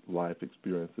adverse life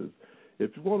experiences.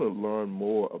 If you want to learn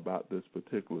more about this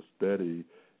particular study,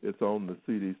 it's on the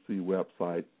CDC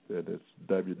website, and it's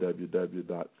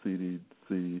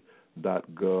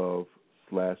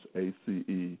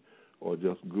www.cdc.gov/ACE, or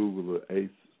just Google the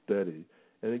ACE study,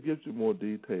 and it gives you more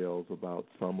details about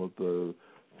some of the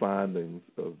findings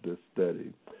of this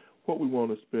study. What we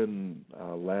want to spend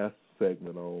our last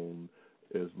segment on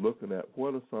is looking at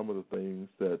what are some of the things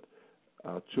that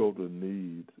our children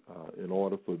need in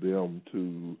order for them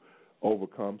to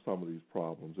overcome some of these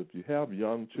problems. If you have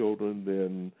young children,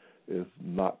 then it's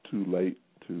not too late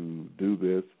to do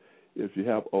this. If you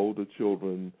have older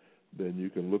children, then you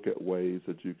can look at ways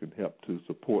that you can help to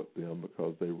support them,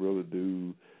 because they really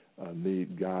do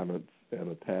need guidance and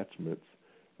attachments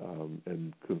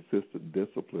and consistent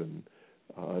discipline.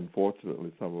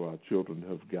 Unfortunately, some of our children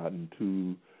have gotten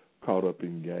too caught up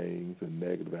in gangs and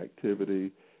negative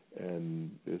activity,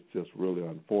 and it's just really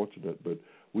unfortunate. But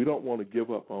we don't want to give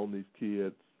up on these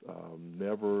kids,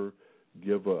 never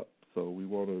give up. So we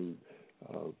want to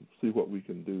see what we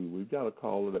can do. We've got a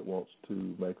caller that wants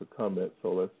to make a comment,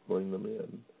 so let's bring them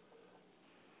in.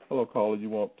 Hello, caller, you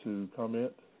want to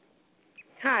comment?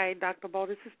 Hi, Dr. Bo.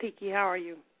 This is Tiki. How are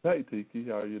you? Hey, Tiki.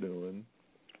 How are you doing?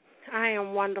 I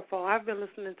am wonderful. I've been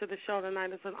listening to the show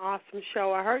tonight. It's an awesome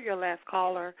show. I heard your last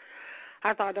caller.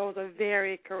 I thought that was a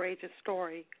very courageous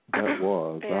story. That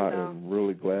was. And, I am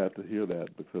really glad to hear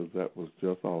that, because that was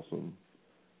just awesome.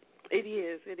 It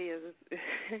is.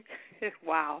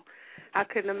 Wow. I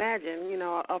couldn't imagine. You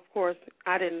know, of course,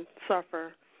 I didn't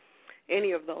suffer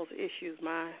any of those issues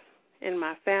in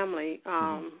my family,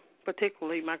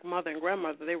 particularly my mother and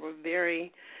grandmother. They were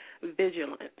very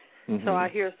vigilant. Mm-hmm. So I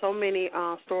hear so many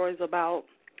stories about,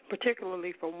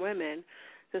 particularly from women,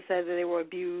 that said that they were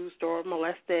abused or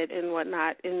molested and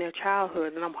whatnot in their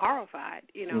childhood, and I'm horrified,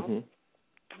 you know,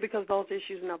 because those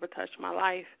issues never touched my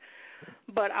life.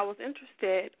 But I was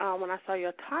interested when I saw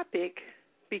your topic,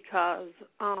 because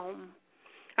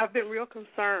I've been real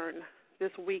concerned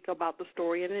this week about the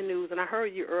story in the news, and I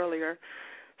heard you earlier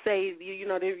say, you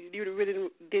really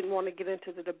didn't want to get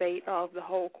into the debate of the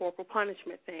whole corporal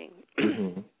punishment thing.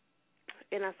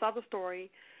 And I saw the story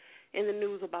in the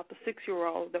news about the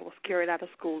 6-year-old that was carried out of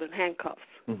school in handcuffs.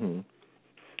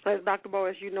 As Dr. Bo,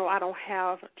 as you know, I don't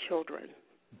have children,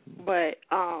 but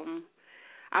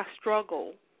I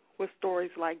struggle with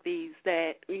stories like these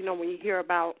that, you know, when you hear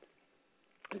about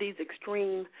these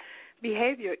extreme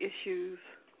behavior issues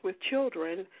with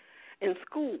children in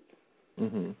school.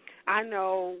 I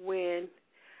know when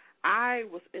I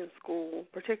was in school,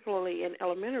 particularly in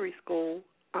elementary school,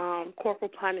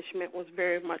 corporal punishment was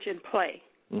very much in play.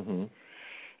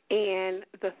 And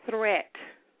the threat,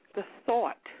 the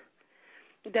thought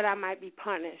that I might be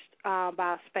punished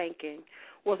by a spanking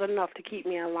was enough to keep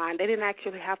me in line. They didn't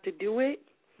actually have to do it,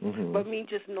 but me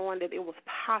just knowing that it was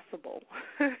possible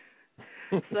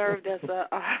served as a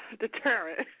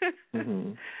deterrent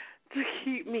to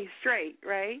keep me straight,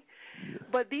 right?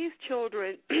 But these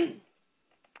children in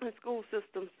school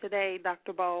systems today,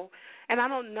 Dr. Bo, and I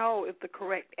don't know if the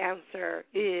correct answer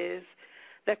is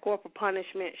that corporal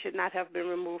punishment should not have been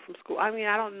removed from school. I mean,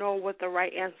 I don't know what the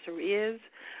right answer is,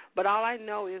 but all I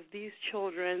know is these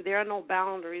children, there are no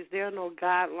boundaries, there are no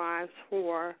guidelines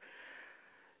for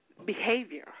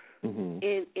behavior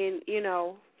in you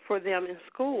know, for them in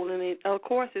school. And of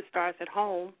course it starts at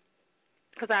home,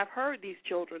 because I've heard these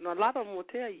children, a lot of them will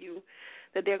tell you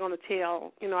that they're going to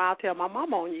tell, you know, I'll tell my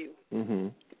mom on you,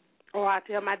 or I'll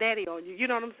tell my daddy on you. You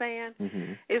know what I'm saying?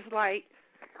 It's like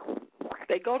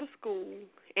they go to school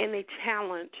and they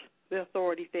challenge the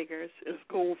authority figures in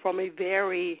school from a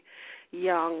very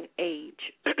young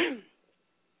age.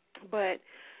 But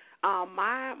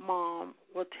my mom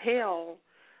will tell,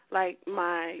 like,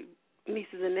 my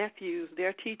nieces and nephews,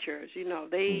 their teachers, you know,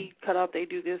 they cut up, they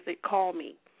do this, they call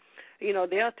me. You know,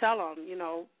 they'll tell them, you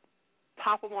know,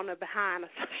 pop them on their behind.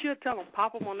 She'll tell them,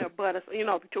 pop them on their butt. You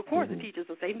know, of course the teachers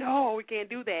will say, no, we can't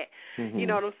do that. You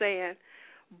know what I'm saying?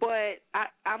 But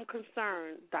I'm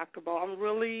concerned, Dr. Bo. I'm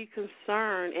really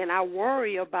concerned, and I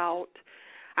worry about,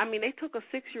 I mean, they took a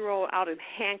 6-year-old out in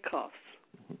handcuffs.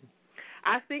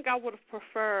 I think I would have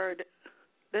preferred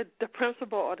the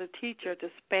principal or the teacher to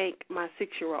spank my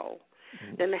 6-year-old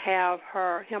than to have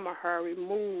him or her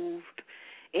removed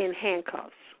in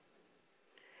handcuffs.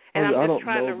 And I'm just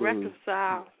trying to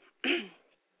reconcile.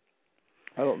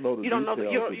 I don't know the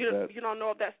details. You don't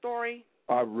know of that story?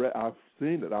 I've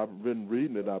seen it. I've been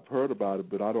reading it. I've heard about it,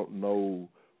 but I don't know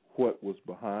what was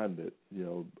behind it.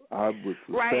 I would suspect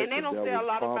right, and they don't say a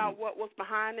lot about what was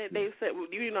behind it. They said,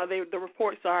 the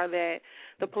reports are that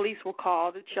the police were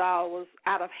called. The child was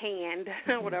out of hand,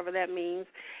 whatever that means,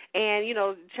 and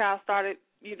the child started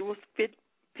was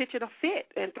pitching a fit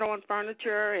and throwing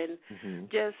furniture and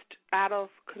just out of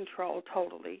control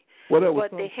totally. Well, there was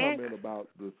some comment about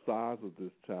the size of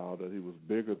this child, that he was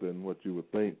bigger than what you would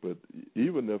think. But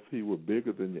even if he were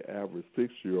bigger than your average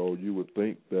 6-year-old, you would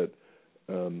think that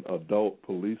an adult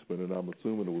policeman, and I'm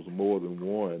assuming it was more than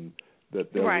one,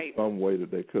 that there was some way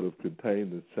that they could have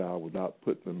contained this child without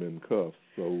putting him in cuffs.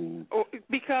 So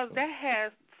because that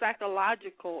has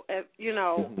psychological,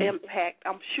 impact,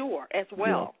 I'm sure, as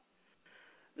well.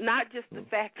 Yeah. Not just the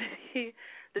fact that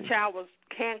the child was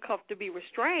handcuffed to be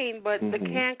restrained, but the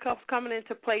handcuffs coming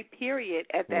into play, period,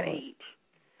 at that age.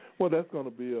 Well, that's going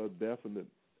to be a definite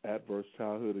adverse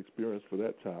childhood experience for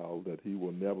that child that he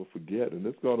will never forget, and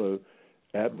it's going to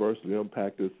adversely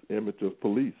impact his image of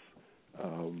police.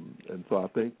 And so I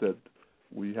think that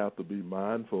we have to be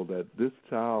mindful that this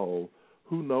child,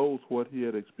 who knows what he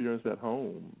had experienced at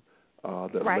home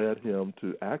that led him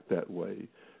to act that way.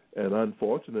 And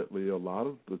unfortunately, a lot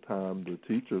of the time the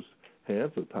teachers'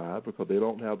 hands are tied because they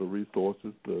don't have the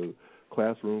resources. The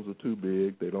classrooms are too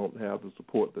big. They don't have the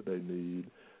support that they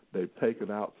need. They've taken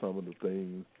out some of the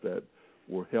things that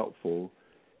were helpful,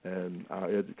 and our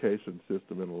education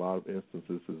system in a lot of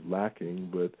instances is lacking.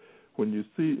 But when you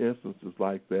see instances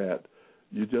like that,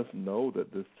 you just know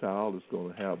that this child is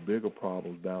going to have bigger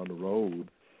problems down the road,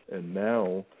 and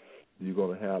now you're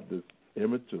going to have this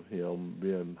image of him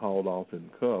being hauled off in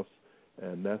cuffs,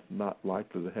 and that's not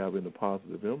likely to have any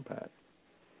positive impact.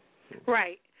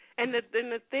 Right. And the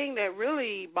thing that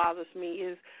really bothers me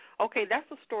is, okay,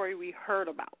 that's a story we heard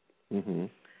about. Mm-hmm.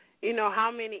 How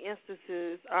many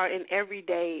instances are in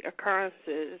everyday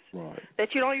occurrences that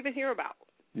you don't even hear about?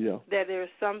 Yeah. That there's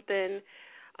something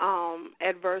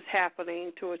adverse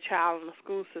happening to a child in the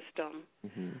school system.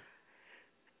 Mm-hmm.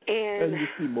 And you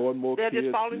see more and more they're kids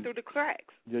just falling through the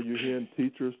cracks. Yeah, you're hearing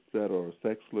teachers that are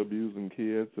sexually abusing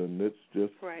kids, and it's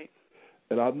just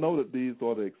And I know that these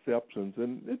are the exceptions,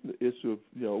 and it's an issue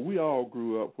of we all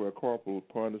grew up where corporal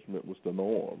punishment was the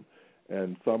norm,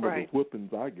 and some of the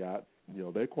whippings I got,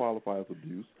 they qualify as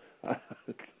abuse,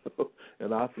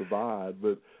 and I survived.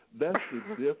 But that's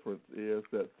the difference is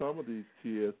that some of these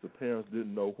kids, the parents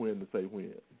didn't know when to say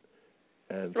when,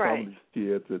 and some of these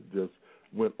kids had just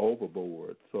went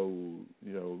overboard. So,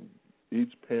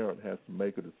 each parent has to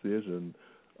make a decision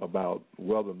about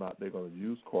whether or not they're going to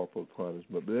use corporal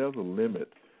punishment. But there's a limit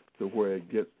to where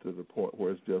it gets to the point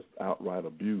where it's just outright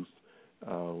abuse,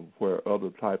 where other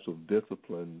types of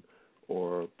discipline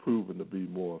are proven to be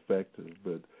more effective.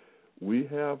 But we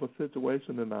have a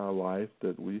situation in our life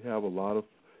that we have a lot of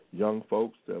young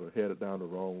folks that are headed down the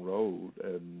wrong road,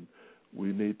 and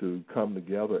we need to come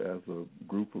together as a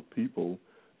group of people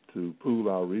to pool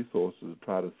our resources to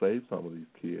try to save some of these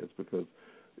kids, because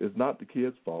it's not the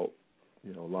kids' fault.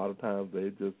 A lot of times they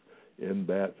just in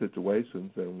bad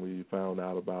situations, and we found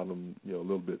out about them, a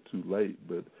little bit too late.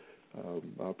 But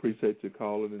I appreciate you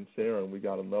calling and sharing. We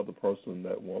got another person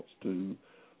that wants to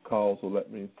call, so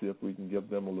let me see if we can give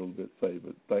them a little bit saved.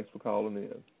 But thanks for calling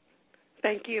in.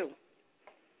 Thank you.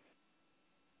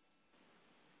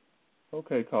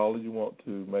 Okay, caller, you want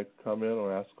to make a comment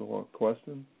or ask a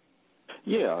question?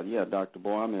 Yeah, Dr.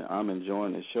 Boy, I'm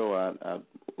enjoying the show. I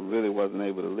really wasn't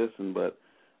able to listen, but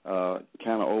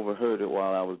kind of overheard it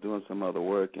while I was doing some other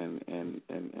work and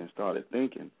started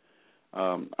thinking.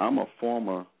 I'm a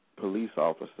former police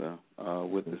officer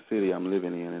with the city I'm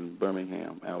living in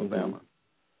Birmingham, Alabama.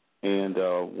 Mm-hmm. And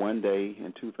one day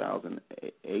in 2000,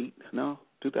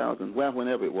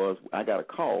 whenever it was, I got a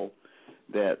call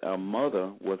that a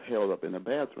mother was held up in the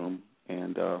bathroom,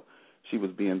 and she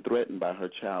was being threatened by her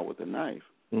child with a knife.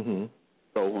 Mm-hmm.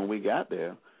 So when we got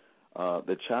there,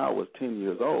 the child was 10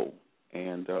 years old,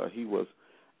 and he was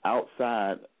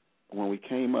outside. When we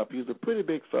came up, he was a pretty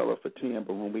big fella for 10,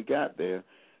 but when we got there,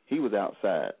 he was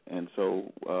outside. And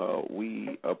so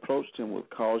we approached him with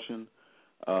caution.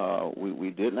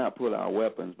 We did not pull our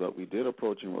weapons, but we did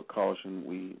approach him with caution.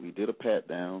 We did a pat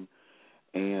down,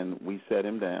 and we set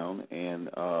him down, and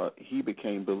he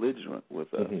became belligerent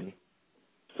with us. Mm-hmm.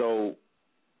 So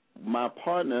my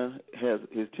partner,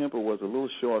 his temper was a little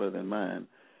shorter than mine.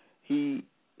 He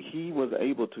he was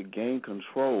able to gain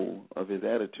control of his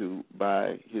attitude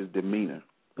by his demeanor.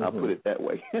 I'll put it that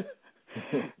way.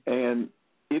 And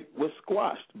it was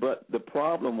squashed. But the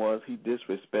problem was he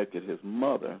disrespected his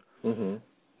mother.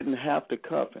 Didn't have to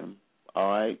cuff him, all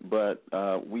right? But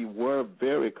we were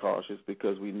very cautious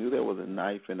because we knew there was a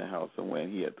knife in the house somewhere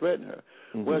and he had threatened her.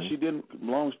 Well, she didn't,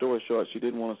 long story short, she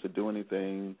didn't want us to do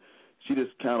anything. She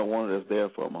just kind of wanted us there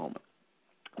for a moment.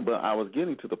 But I was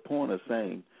getting to the point of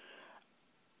saying,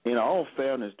 in all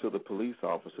fairness to the police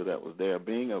officer that was there,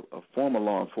 being a former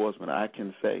law enforcement, I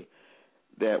can say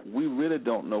that we really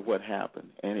don't know what happened.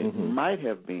 And it might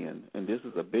have been, and this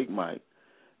is a big might,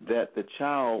 that the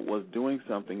child was doing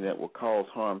something that will cause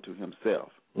harm to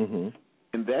himself. In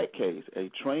that case, a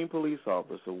trained police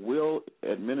officer will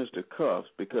administer cuffs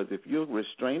because if you're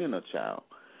restraining a child,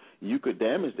 you could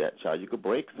damage that child. You could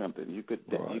break something. You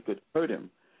could hurt him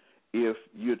if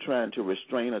you're trying to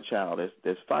restrain a child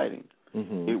that's fighting.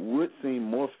 It would seem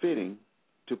more fitting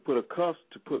to put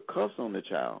cuffs on the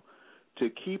child to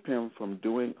keep him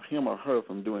or her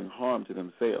from doing harm to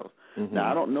themselves.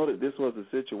 Now, I don't know that this was the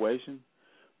situation,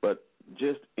 but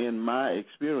just in my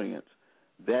experience,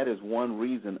 that is one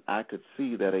reason I could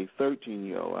see that a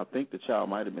 13-year-old, I think the child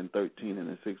might have been 13 in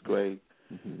the 6th grade,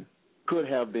 could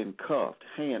have been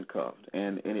handcuffed,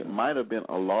 and it might have been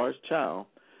a large child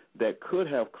that could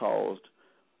have caused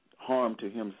harm to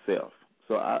himself.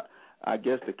 So I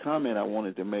guess the comment I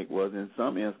wanted to make was in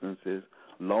some instances,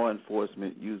 law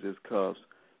enforcement uses cuffs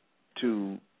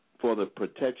for the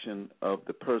protection of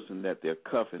the person that they're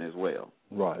cuffing as well.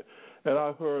 Right. And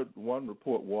I heard one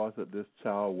report was that this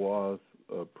child was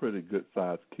a pretty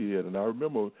good-sized kid. And I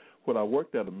remember when I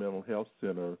worked at a mental health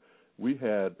center, we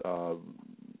had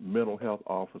mental health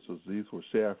officers. These were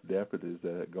sheriff deputies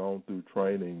that had gone through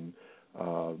training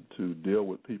to deal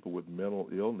with people with mental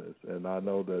illness. And I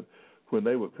know that when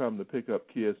they would come to pick up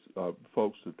kids,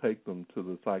 folks to take them to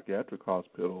the psychiatric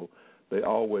hospital, they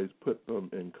always put them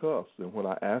in cuffs. And when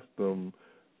I asked them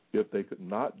if they could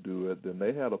not do it, then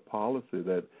they had a policy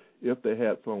that if they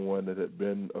had someone that had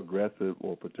been aggressive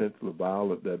or potentially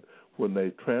violent, that when they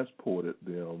transported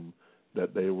them,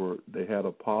 that they had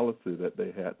a policy that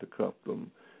they had to cuff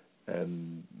them.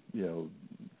 And,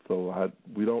 so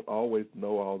we don't always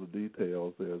know all the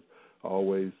details. There's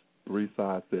always three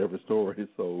sides to every story.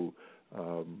 So,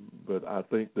 but I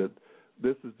think that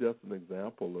this is just an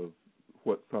example of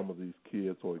what some of these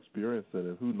kids are experiencing,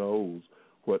 and who knows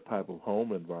what type of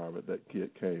home environment that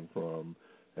kid came from.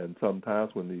 And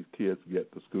sometimes when these kids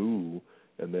get to school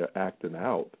and they're acting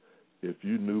out, if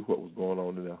you knew what was going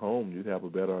on in their home, you'd have a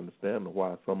better understanding of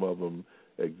why some of them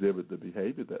exhibit the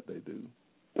behavior that they do.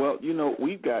 Well,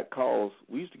 we've got calls.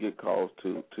 We used to get calls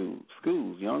to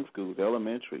schools, young schools,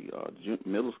 elementary,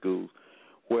 middle schools,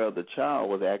 where the child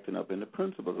was acting up in the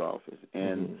principal's office.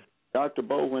 And Dr.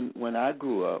 Bo, when I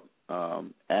grew up,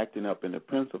 acting up in the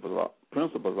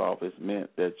principal's office meant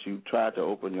that you tried to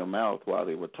open your mouth while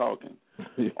they were talking,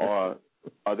 or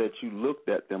that you looked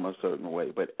at them a certain way.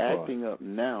 But acting up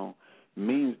now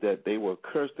means that they will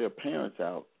curse their parents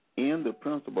out in the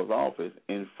principal's office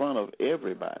in front of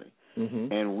everybody.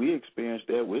 And we experienced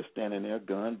that. We're standing there,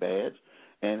 gun, badge,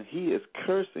 and he is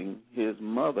cursing his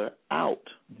mother out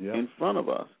in front of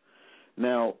us.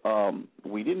 Now,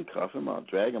 we didn't cuff him or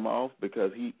drag him off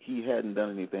because he hadn't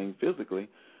done anything physically,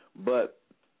 but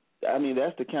I mean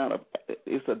that's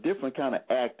it's a different kind of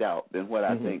act out than what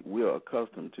I think we're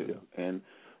accustomed to. And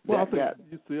I think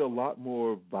you see a lot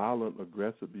more violent,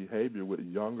 aggressive behavior with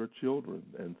younger children,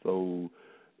 and so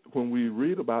when we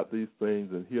read about these things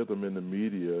and hear them in the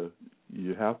media,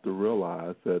 you have to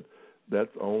realize that that's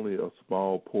only a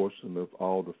small portion of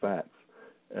all the facts.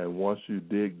 And once you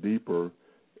dig deeper,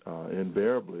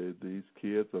 invariably these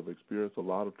kids have experienced a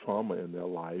lot of trauma in their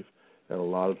life, and a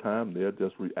lot of time they're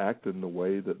just reacting the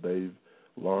way that they've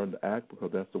learned to act because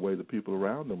that's the way the people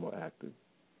around them are acting.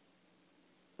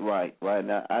 Right.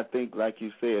 Now, I think, like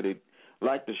you said,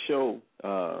 like the show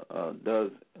does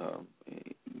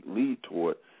lead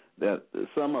toward, that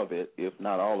some of it, if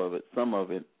not all of it, some of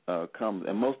it comes,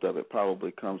 and most of it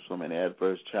probably comes from an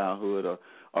adverse childhood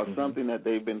or something that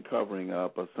they've been covering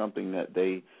up, or something that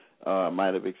they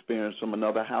might have experienced from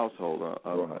another household or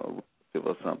relative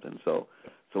or something. So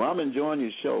I'm enjoying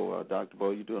your show, Dr. Bo.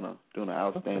 You're doing an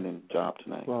outstanding job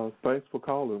tonight. Well, thanks for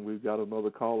calling. We've got another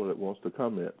caller that wants to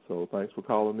comment, so thanks for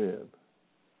calling in.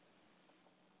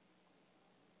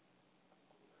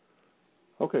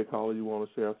 Okay, caller, you want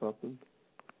to share something?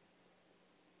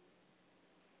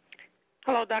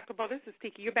 Hello, Dr. Bo. This is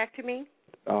Tiki. You're back to me?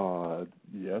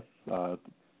 Yes. Well,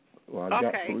 I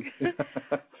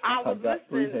was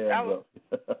listening.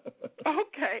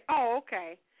 Okay. Oh,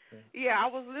 okay. Yeah, I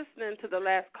was listening to the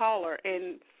last caller,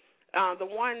 and the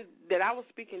one that I was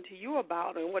speaking to you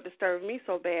about and what disturbed me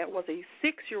so bad was a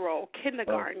 6-year-old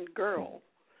kindergarten girl.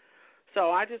 So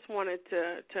I just wanted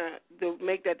to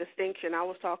make that distinction. I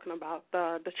was talking about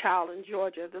the child in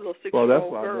Georgia, the little 6-year-old girl. Well,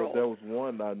 that's why I know there was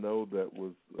one I know that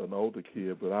was an older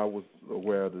kid, but I was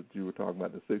aware that you were talking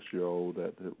about the 6-year-old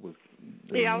that it was.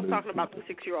 Yeah, I was talking about the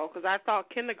 6-year-old because I thought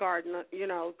kindergarten,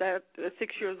 that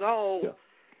 6 years old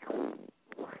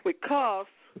with cuffs,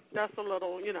 that's a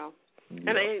little, Yeah.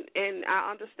 And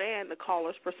I understand the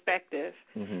caller's perspective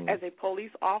as a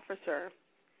police officer.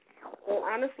 Well,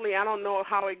 honestly, I don't know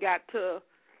how it got to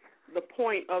the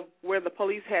point of where the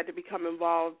police had to become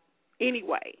involved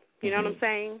anyway. You know what I'm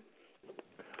saying?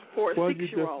 For a 6-year-old. You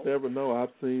just never know. I've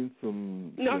seen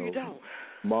some you don't.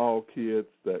 small kids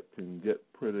that can get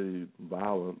pretty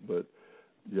violent, but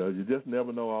you just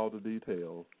never know all the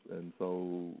details. And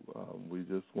so we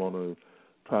just want to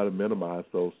try to minimize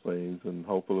those things, and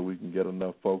hopefully we can get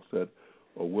enough folks that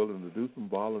are willing to do some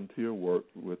volunteer work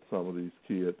with some of these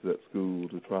kids at school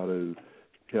to try to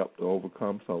help to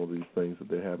overcome some of these things that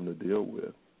they're having to deal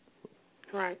with.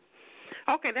 Right.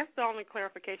 Okay, that's the only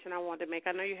clarification I wanted to make.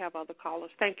 I know you have other callers.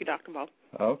 Thank you, Dr. Bo.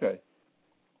 Okay.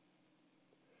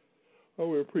 Well,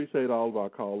 we appreciate all of our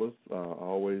callers. I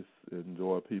always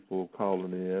enjoy people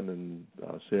calling in and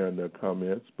sharing their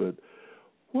comments, but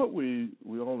we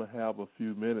only have a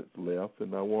few minutes left,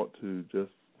 and I want to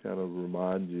just kind of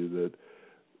remind you that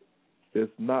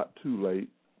it's not too late,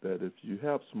 that if you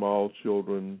have small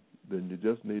children, then you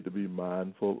just need to be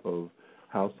mindful of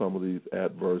how some of these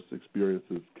adverse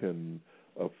experiences can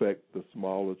affect the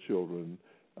smaller children.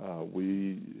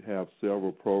 We have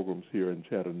several programs here in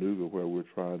Chattanooga where we're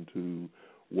trying to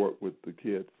work with the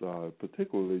kids,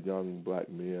 particularly young black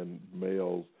men,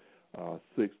 males,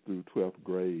 6th through 12th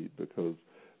grade, because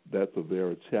that's a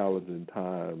very challenging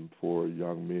time for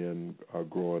young men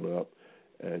growing up.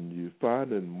 And you're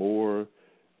finding more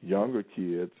younger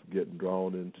kids getting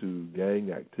drawn into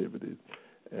gang activities.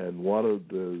 And one of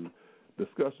the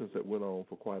discussions that went on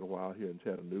for quite a while here in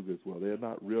Chattanooga is, well, they're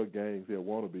not real gangs, they're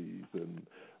wannabes. And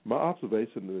my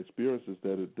observation and experience is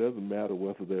that it doesn't matter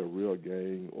whether they're a real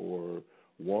gang or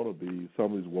wannabes.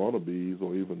 Some of these wannabes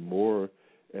are even more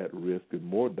at risk and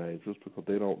more dangerous because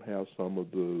they don't have some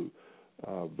of the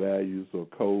values or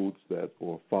codes that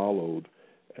are followed.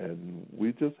 And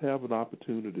we just have an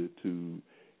opportunity to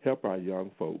help our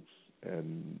young folks.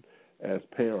 And as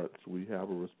parents, we have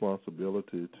a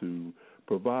responsibility to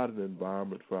provide an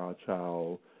environment for our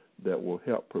child that will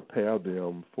help prepare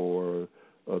them for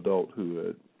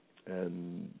adulthood.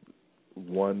 And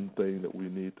one thing that we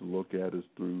need to look at is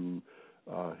through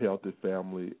healthy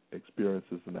family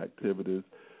experiences and activities.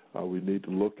 We need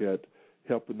to look at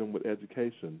helping them with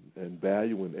education and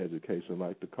valuing education,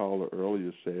 like the caller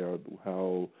earlier shared,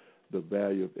 how the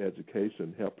value of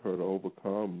education helped her to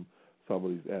overcome some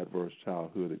of these adverse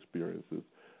childhood experiences.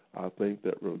 I think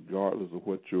that regardless of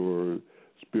what your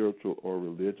spiritual or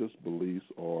religious beliefs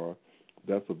are,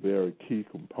 that's a very key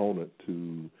component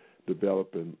to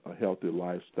developing a healthy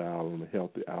lifestyle and a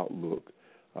healthy outlook.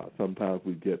 Sometimes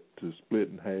we get to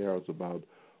splitting hairs about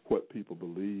what people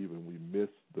believe, and we miss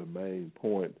the main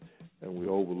point, and we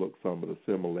overlook some of the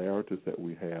similarities that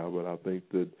we have. But I think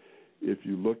that if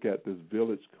you look at this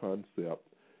village concept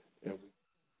and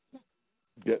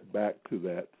get back to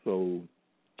that, so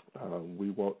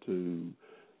we want to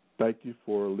thank you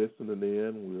for listening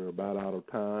in. We're about out of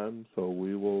time, so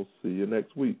we will see you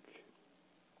next week.